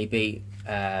 1990 maybe?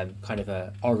 Kind of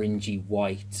a orangey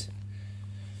white,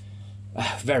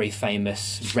 very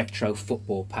famous retro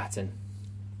football pattern.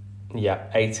 Yeah,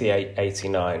 88,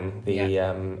 89, the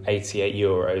 88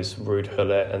 Euros, Ruud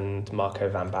Gullit and Marco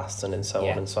van Basten and so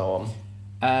on and so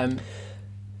on.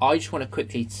 I just want to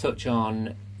quickly touch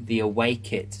on the away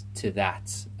kit to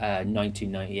that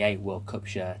 1998 World Cup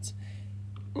shirt.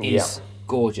 Is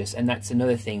gorgeous, and that's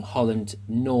another thing. Holland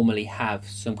normally have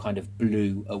some kind of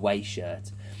blue away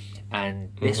shirt,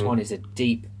 and this one is a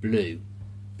deep blue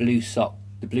sock,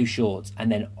 the blue shorts,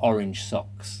 and then orange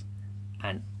socks,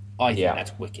 and I think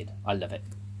that's wicked. I love it.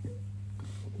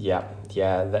 Yeah,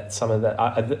 that some of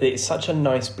that. It's such a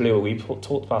nice blue. We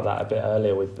talked about that a bit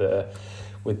earlier with the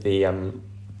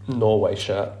Norway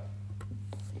shirt,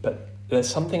 but there's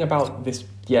something about this.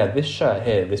 Yeah, this shirt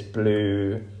here, this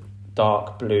blue,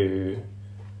 dark blue.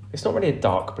 It's not really a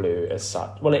dark blue as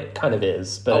such. Well, it kind of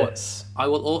is, but it's... I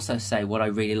will also say what I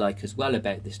really like as well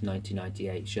about this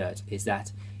 1998 shirt is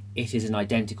that it is an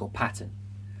identical pattern.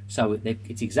 So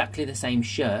it's exactly the same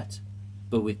shirt,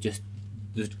 but with just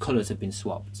the colours have been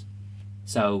swapped.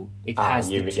 So it has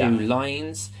the two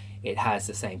lines, it has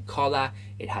the same collar,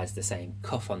 it has the same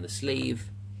cuff on the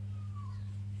sleeve.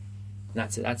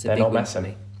 That's a big one for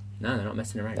me. No, they're not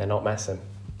messing around. They're not messing.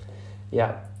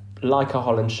 Yeah. Like a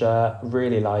Holland shirt,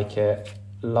 really like it.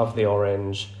 Love the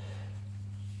orange.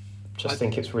 I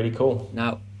think it's really cool.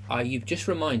 Now, you've just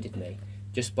reminded me,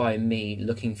 just by me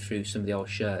looking through some of the old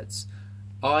shirts,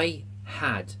 I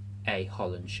had a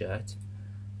Holland shirt,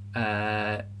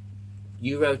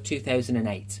 Euro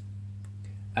 2008.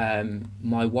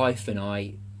 My wife and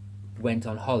I went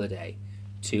on holiday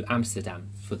to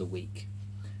Amsterdam for the week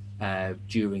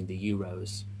during the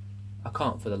Euros. I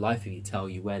can't for the life of you tell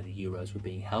you where the Euros were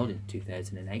being held in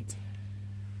 2008.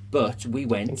 But we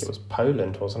went... I think it was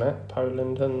Poland, wasn't it?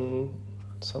 Poland and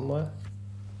somewhere?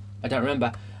 I don't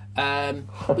remember.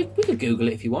 We could Google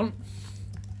it if you want.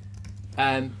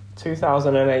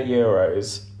 2008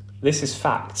 Euros. This is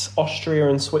facts. Austria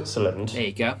and Switzerland. There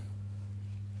you go.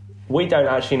 We don't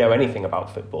actually know anything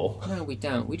about football. No, we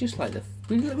don't. We just like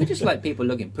we just like people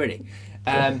looking pretty.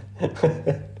 And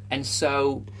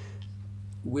so...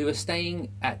 we were staying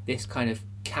at this kind of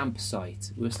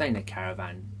campsite. We were staying in a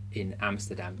caravan in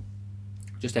Amsterdam,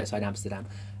 just outside Amsterdam.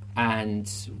 And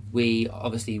we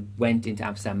obviously went into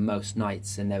Amsterdam most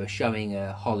nights, and they were showing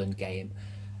a Holland game.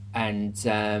 And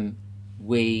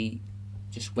we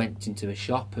just went into a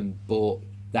shop and bought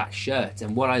that shirt.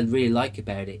 And what I really like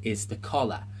about it is the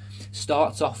collar.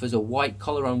 Starts off as a white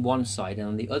collar on one side, and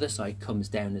on the other side comes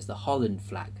down as the Holland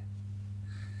flag.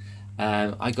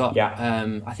 I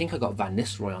think I got Van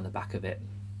Nistelrooy on the back of it.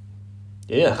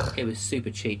 Yeah. It was super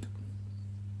cheap.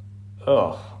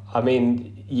 Oh, I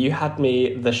mean, you had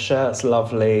me, the shirt's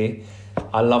lovely,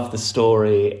 I love the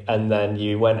story, and then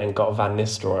you went and got Van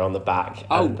Nistelrooy on the back,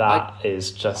 and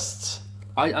is just...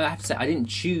 I have to say, I didn't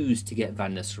choose to get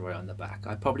Van Nistelrooy on the back.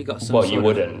 I probably got some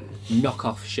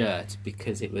knockoff shirt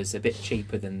because it was a bit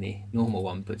cheaper than the normal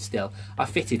one, but still, I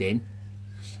fitted in.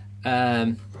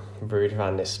 Ruud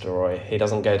van Nistelrooy. He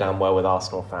doesn't go down well with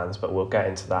Arsenal fans, but we'll get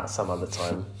into that some other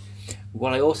time.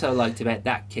 What I also liked about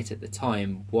that kit at the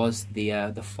time was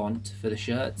the font for the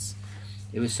shirts.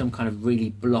 It was some kind of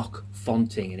really block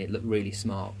fonting, and it looked really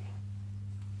smart.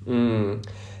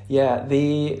 Yeah,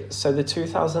 the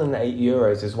 2008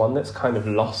 Euros is one that's kind of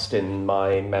lost in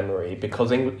my memory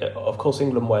because of course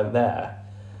England weren't there,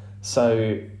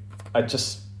 so I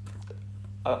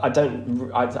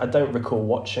don't recall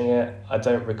watching it. I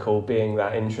don't recall being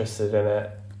that interested in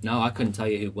it. No, I couldn't tell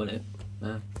you who won it.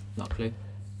 No, not a clue.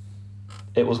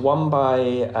 It was won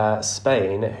by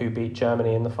Spain, who beat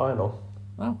Germany in the final.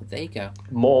 Oh, there you go.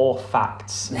 More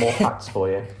facts for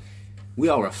you. We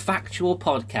are a factual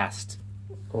podcast.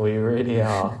 We really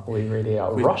are.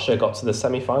 Russia got to the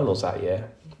semi-finals that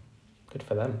year. Good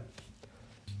for them.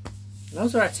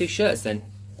 Those are our 2 shirts then.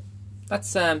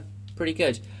 That's pretty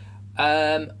good.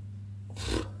 There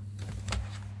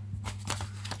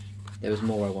was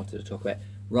more I wanted to talk about.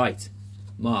 Right,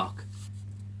 Mark.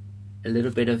 A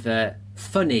little bit of a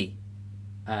funny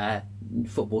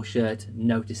football shirt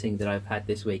noticing that I've had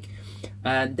this week.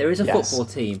 There is a football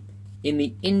team in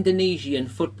the Indonesian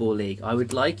Football League. I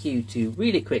would like you to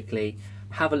really quickly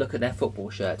have a look at their football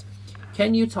shirt.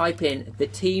 Can you type in the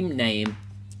team name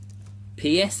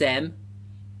PSM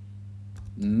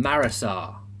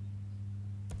Makassar?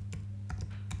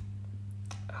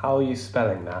 How are you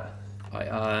spelling that?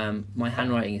 My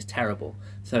handwriting is terrible.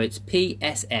 So it's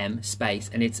PSM space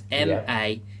and it's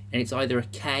MA and it's either a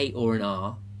K or an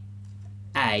R.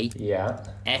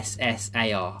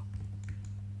 SSAR.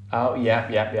 Oh,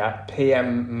 yeah.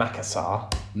 PM Makassar.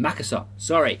 Makassar.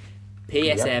 Sorry.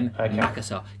 PSM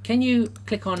Makassar. Can you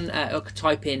click on or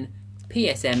type in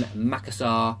PSM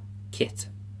Makassar kit?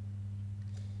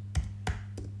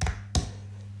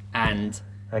 And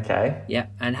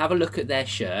and have a look at their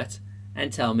shirt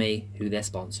and tell me who their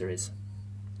sponsor is.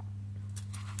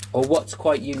 Or what's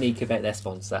quite unique about their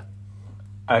sponsor.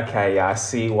 Okay, I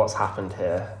see what's happened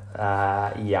here.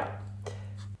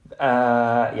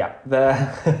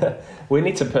 We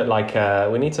need to put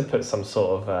some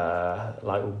sort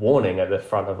of warning at the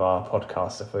front of our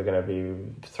podcast if we're going to be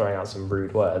throwing out some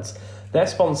rude words. They're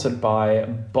sponsored by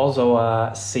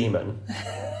Bozoa Seaman.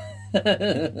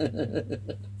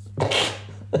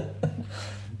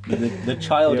 The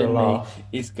child in me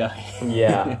is going.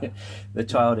 Yeah. The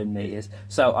child in me is.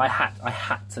 So I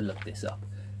had to look this up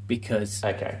because.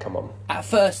 Okay, come on. At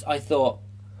first, I thought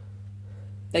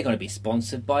they're going to be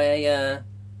sponsored by a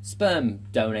sperm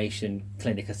donation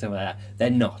clinic or something like that. They're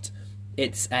not.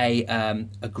 It's a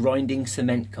grinding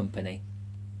cement company.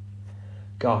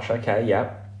 Gosh. Okay.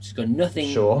 Yeah. It's got nothing.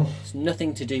 Sure. It's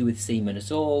nothing to do with semen at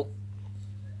all.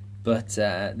 But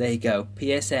there you go.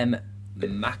 PSM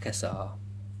Makassar.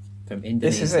 From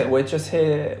Indonesia. This is it. We're just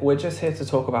here to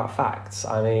talk about facts.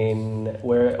 I mean,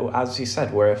 as you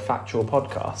said, we're a factual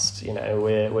podcast. You know,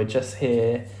 we're just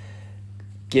here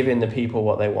giving the people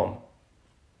what they want.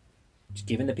 Just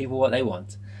giving the people what they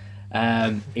want.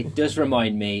 It does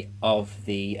remind me of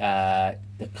the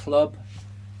club.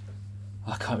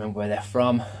 I can't remember where they're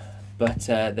from, but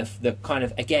the kind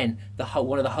of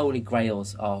one of the holy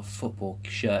grails of football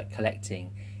shirt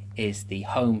collecting is the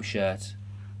home shirt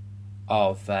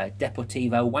of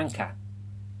Deportivo Wanka.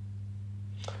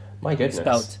 My goodness.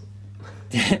 Spelt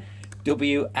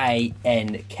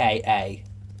Wanka.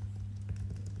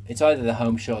 It's either the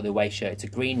home shirt or the away shirt. It's a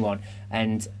green one.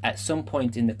 And at some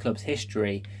point in the club's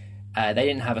history, they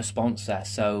didn't have a sponsor.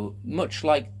 So much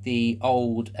like the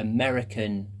old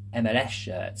American MLS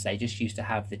shirts, they just used to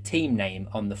have the team name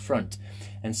on the front.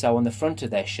 And so on the front of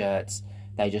their shirts,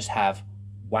 they just have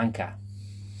Wanka.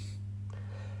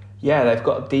 Yeah, they've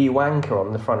got D Wanker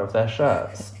on the front of their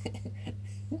shirts.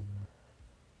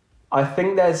 I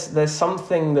think there's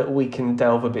something that we can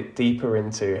delve a bit deeper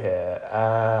into here.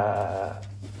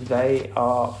 They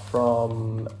are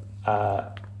from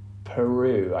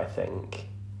Peru, I think.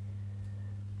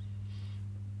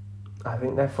 I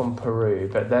think they're from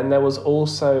Peru. But then there was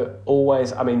also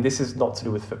always... I mean, this is not to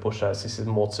do with football shirts. This is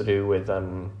more to do with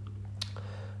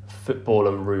football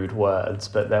and rude words.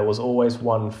 But there was always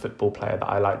one football player that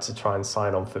I liked to try and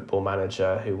sign on Football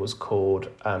Manager who was called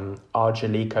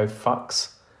Argelico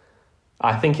Fuchs.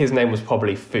 I think his name was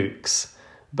probably Fuchs,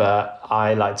 but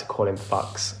I like to call him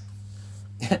Fuchs.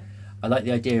 I like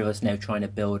the idea of us now trying to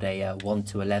build a 1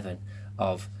 to 11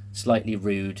 of slightly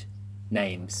rude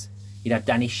names. You'd have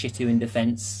Danny Shitu in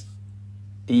defence.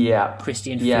 Yeah.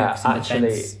 Christian Fuchs in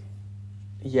defence.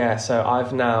 Yeah, so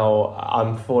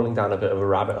I'm falling down a bit of a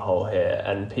rabbit hole here,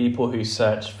 and people who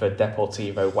search for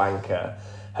Deportivo Wanka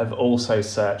have also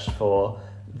searched for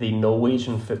the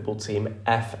Norwegian football team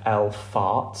FL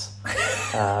Fart.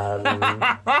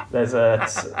 There's a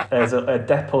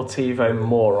Deportivo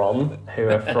Moron who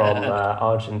are from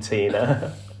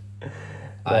Argentina.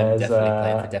 I'm definitely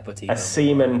playing for Deportivo. A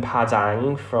Seaman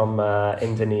Padang from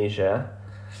Indonesia.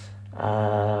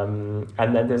 And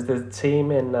then there's the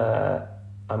team in,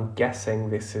 I'm guessing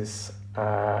this is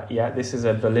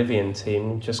a Bolivian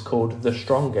team just called The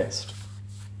Strongest.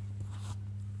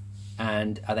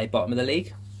 And are they bottom of the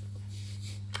league?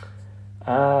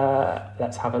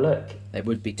 Let's have a look. They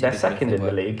would be. They're second in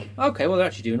the league. Okay, well they're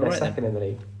actually doing all right. They're second in the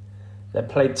league. They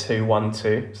played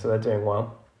 2-1-2, so they're doing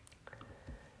well.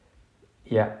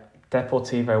 Yeah,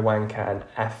 Deportivo Huanca and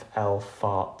FL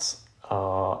Farts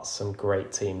are some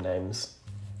great team names.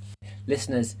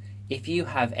 Listeners, if you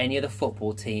have any other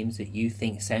football teams that you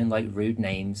think sound like rude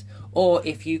names, or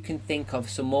if you can think of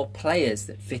some more players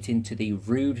that fit into the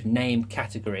rude name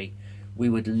category, we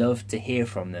would love to hear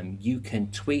from them. You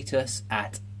can tweet us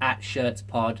at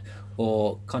 @shirtspod,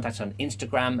 or contact us on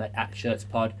Instagram at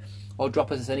 @shirtspod, or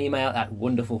drop us an email at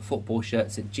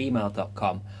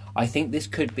wonderfulfootballshirts@gmail.com. I think this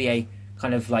could be a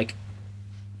kind of like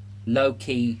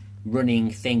low-key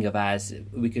running thing of ours.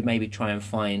 We could maybe try and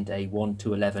find a 1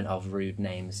 to 11 of rude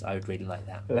names. I would really like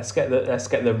that. Let's get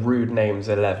the rude names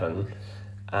 11.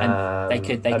 And they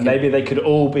could maybe they could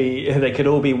all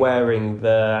be wearing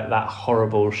that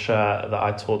horrible shirt that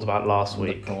I talked about last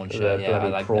week. Prawn shirt, the bloody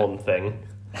like prawn thing.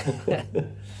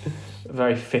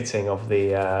 Very fitting of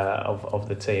the of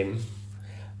the team.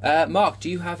 Mark, do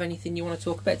you have anything you want to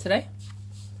talk about today?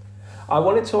 I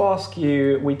wanted to ask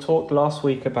you, we talked last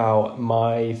week about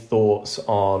my thoughts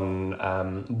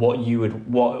on what you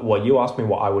asked me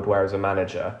what I would wear as a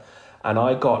manager, and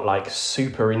I got like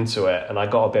super into it, and I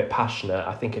got a bit passionate.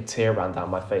 I think a tear ran down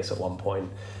my face at one point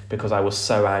because I was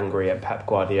so angry at Pep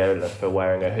Guardiola for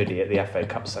wearing a hoodie at the FA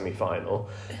Cup semi-final,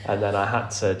 and then I had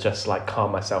to just like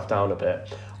calm myself down a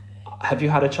bit. Have you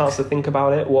had a chance to think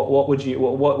about it? Where's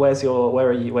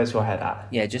your head at?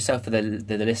 Yeah, just so for the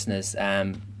listeners,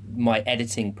 my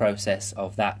editing process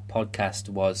of that podcast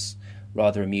was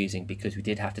rather amusing because we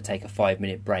did have to take a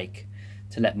 5-minute break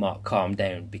to let Mark calm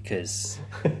down because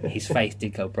his face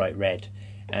did go bright red,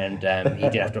 and he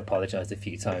did have to apologise a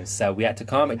few times. So we had to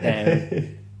calm it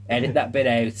down, edit that bit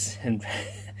out,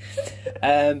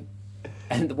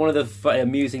 and one of the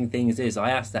amusing things is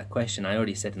I asked that question. I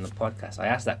already said in the podcast, I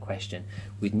asked that question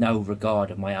with no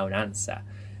regard of my own answer.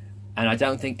 And I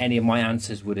don't think any of my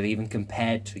answers would have even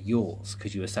compared to yours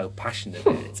because you were so passionate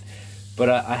about it. But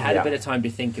I had a bit of time to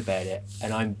think about it,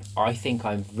 and I think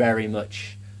I'm very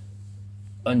much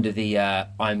under the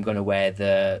I'm going to wear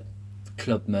the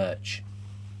club merch.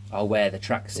 I'll wear the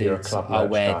tracksuits. I'll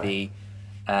wear the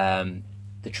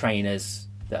trainers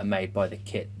that are made by the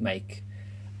kit make.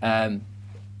 And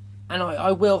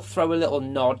I will throw a little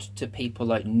nod to people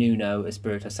like Nuno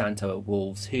Espirito Santo at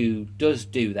Wolves, who does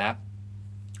do that.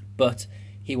 But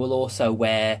he will also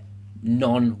wear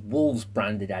non-Wolves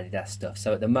branded Adidas stuff.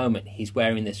 So at the moment, he's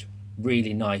wearing this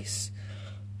really nice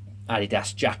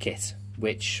Adidas jacket,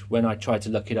 which when I tried to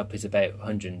look it up is about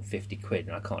 150 quid,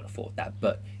 and I can't afford that,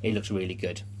 but it looks really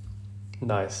good.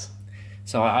 Nice.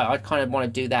 So I kind of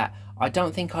want to do that. I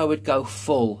don't think I would go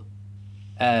full.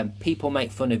 People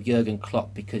make fun of Jurgen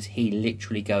Klopp because he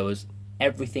literally goes,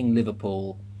 everything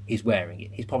Liverpool, he's wearing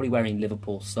it. He's probably wearing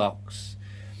Liverpool socks,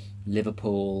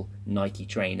 Liverpool Nike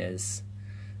trainers,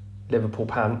 Liverpool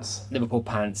pants. He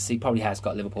probably has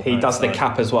got Liverpool pants. He does the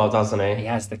cap as well, doesn't he? He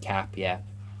has the cap, yeah.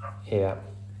 Yeah.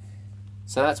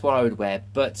 So that's what I would wear.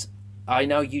 But I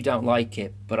know you don't like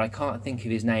it, but I can't think of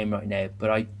his name right now.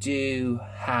 But I do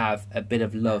have a bit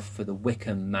of love for the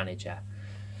Wickham manager,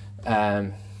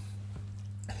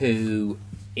 who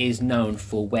is known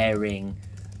for wearing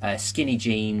skinny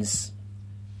jeans,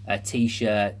 a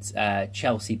t-shirt,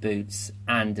 Chelsea boots,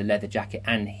 and a leather jacket,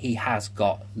 and he has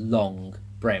got long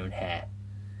brown hair.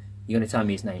 You're going to tell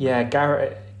me his name? Yeah,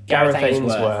 Gareth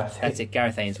Ainsworth. That's it,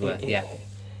 Gareth Ainsworth. Yeah.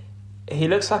 He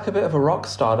looks like a bit of a rock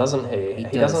star, doesn't he?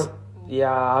 He doesn't.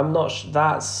 Yeah, I'm not.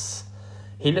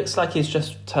 He looks like he's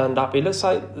just turned up. He looks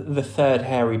like the third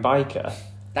hairy biker.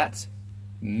 That's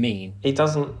mean. He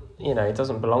doesn't. He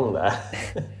doesn't belong there.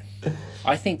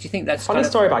 Do you think that's funny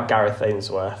story about Gareth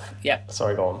Ainsworth? Yeah.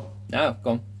 Sorry, go on. No,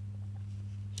 go on.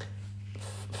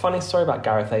 Funny story about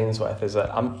Gareth Ainsworth is that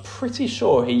I'm pretty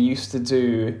sure he used to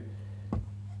do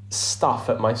stuff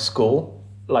at my school.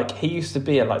 Like, he used to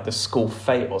be at, like, the school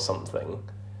fete or something.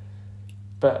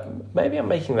 But maybe I'm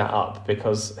making that up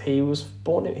because he's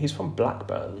from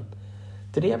Blackburn.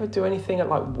 Did he ever do anything at,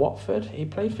 like, Watford? He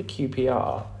played for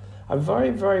QPR. I very,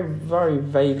 very, very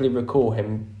vaguely recall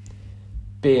him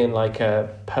being like a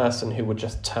person who would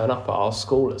just turn up at our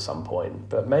school at some point,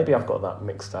 but maybe I've got that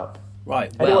mixed up.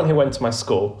 Right. Anyone who went to my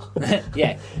school.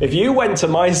 Yeah. If you went to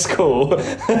my school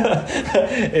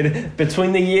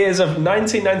between the years of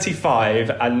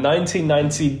 1995 and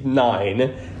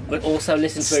 1999, but also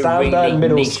listen to Standard a really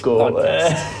middle niche school.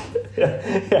 podcast.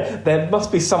 Yeah, there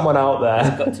must be someone out there.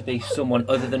 There's got to be someone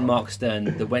other than Mark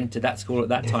Stern that went to that school at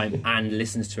that time and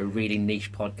listens to a really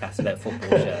niche podcast about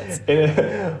football shirts.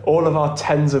 All of our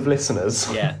tens of listeners.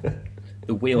 Yeah.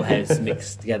 The wheelhouse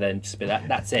mixed together and just be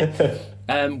that's it.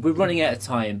 We're running out of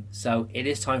time, so it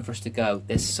is time for us to go.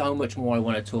 There's so much more I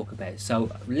want to talk about.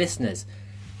 So, listeners,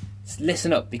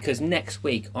 listen up, because next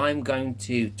week I'm going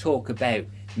to talk about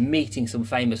meeting some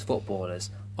famous footballers.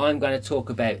 I'm going to talk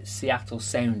about Seattle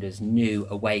Sounders' new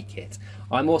away kit.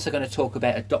 I'm also going to talk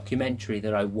about a documentary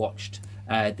that I watched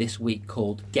this week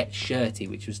called Get Shirty,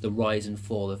 which was the rise and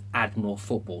fall of Admiral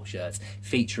football shirts,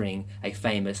 featuring a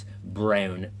famous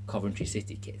brown Coventry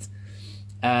City kit.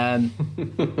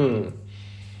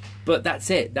 But that's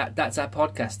it. That's our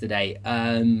podcast today.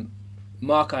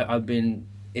 Mark,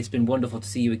 it's been wonderful to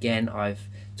see you again.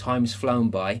 Time's flown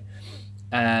by.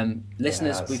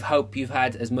 Listeners, we hope you've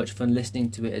had as much fun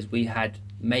listening to it as we had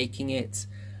making it.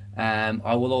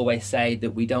 I will always say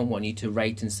that we don't want you to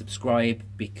rate and subscribe,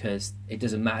 because it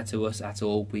doesn't matter to us at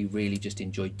all. We really just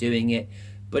enjoy doing it.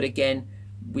 But again,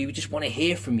 we just want to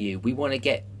hear from you. We want to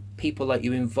get people like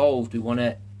you involved. We want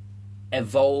to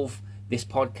evolve this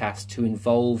podcast to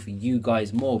involve you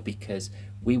guys more, because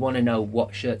we want to know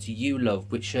what shirts you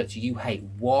love, which shirts you hate,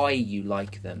 why you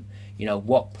like them,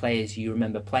 what players you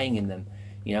remember playing in them.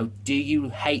 Do you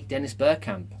hate Dennis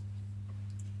Bergkamp?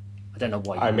 I don't know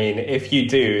why. I mean, if you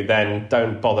do, then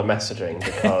don't bother messaging,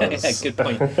 because... Good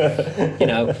point.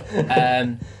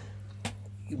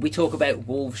 We talk about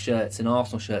Wolves shirts and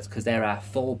Arsenal shirts because they're our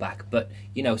fallback, but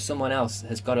someone else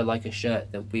has got a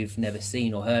shirt that we've never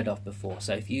seen or heard of before.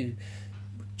 So if you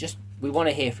we want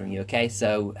to hear from you, okay?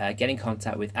 So get in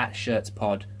contact with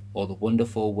 @ShirtsPod or the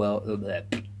wonderful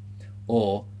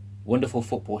or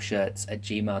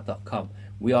wonderfulfootballshirts@gmail.com.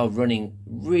 We are running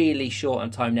really short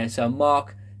on time now, so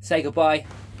Mark, say goodbye.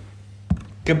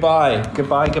 Goodbye,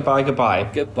 everyone.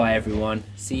 Goodbye, everyone.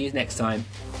 See you next time.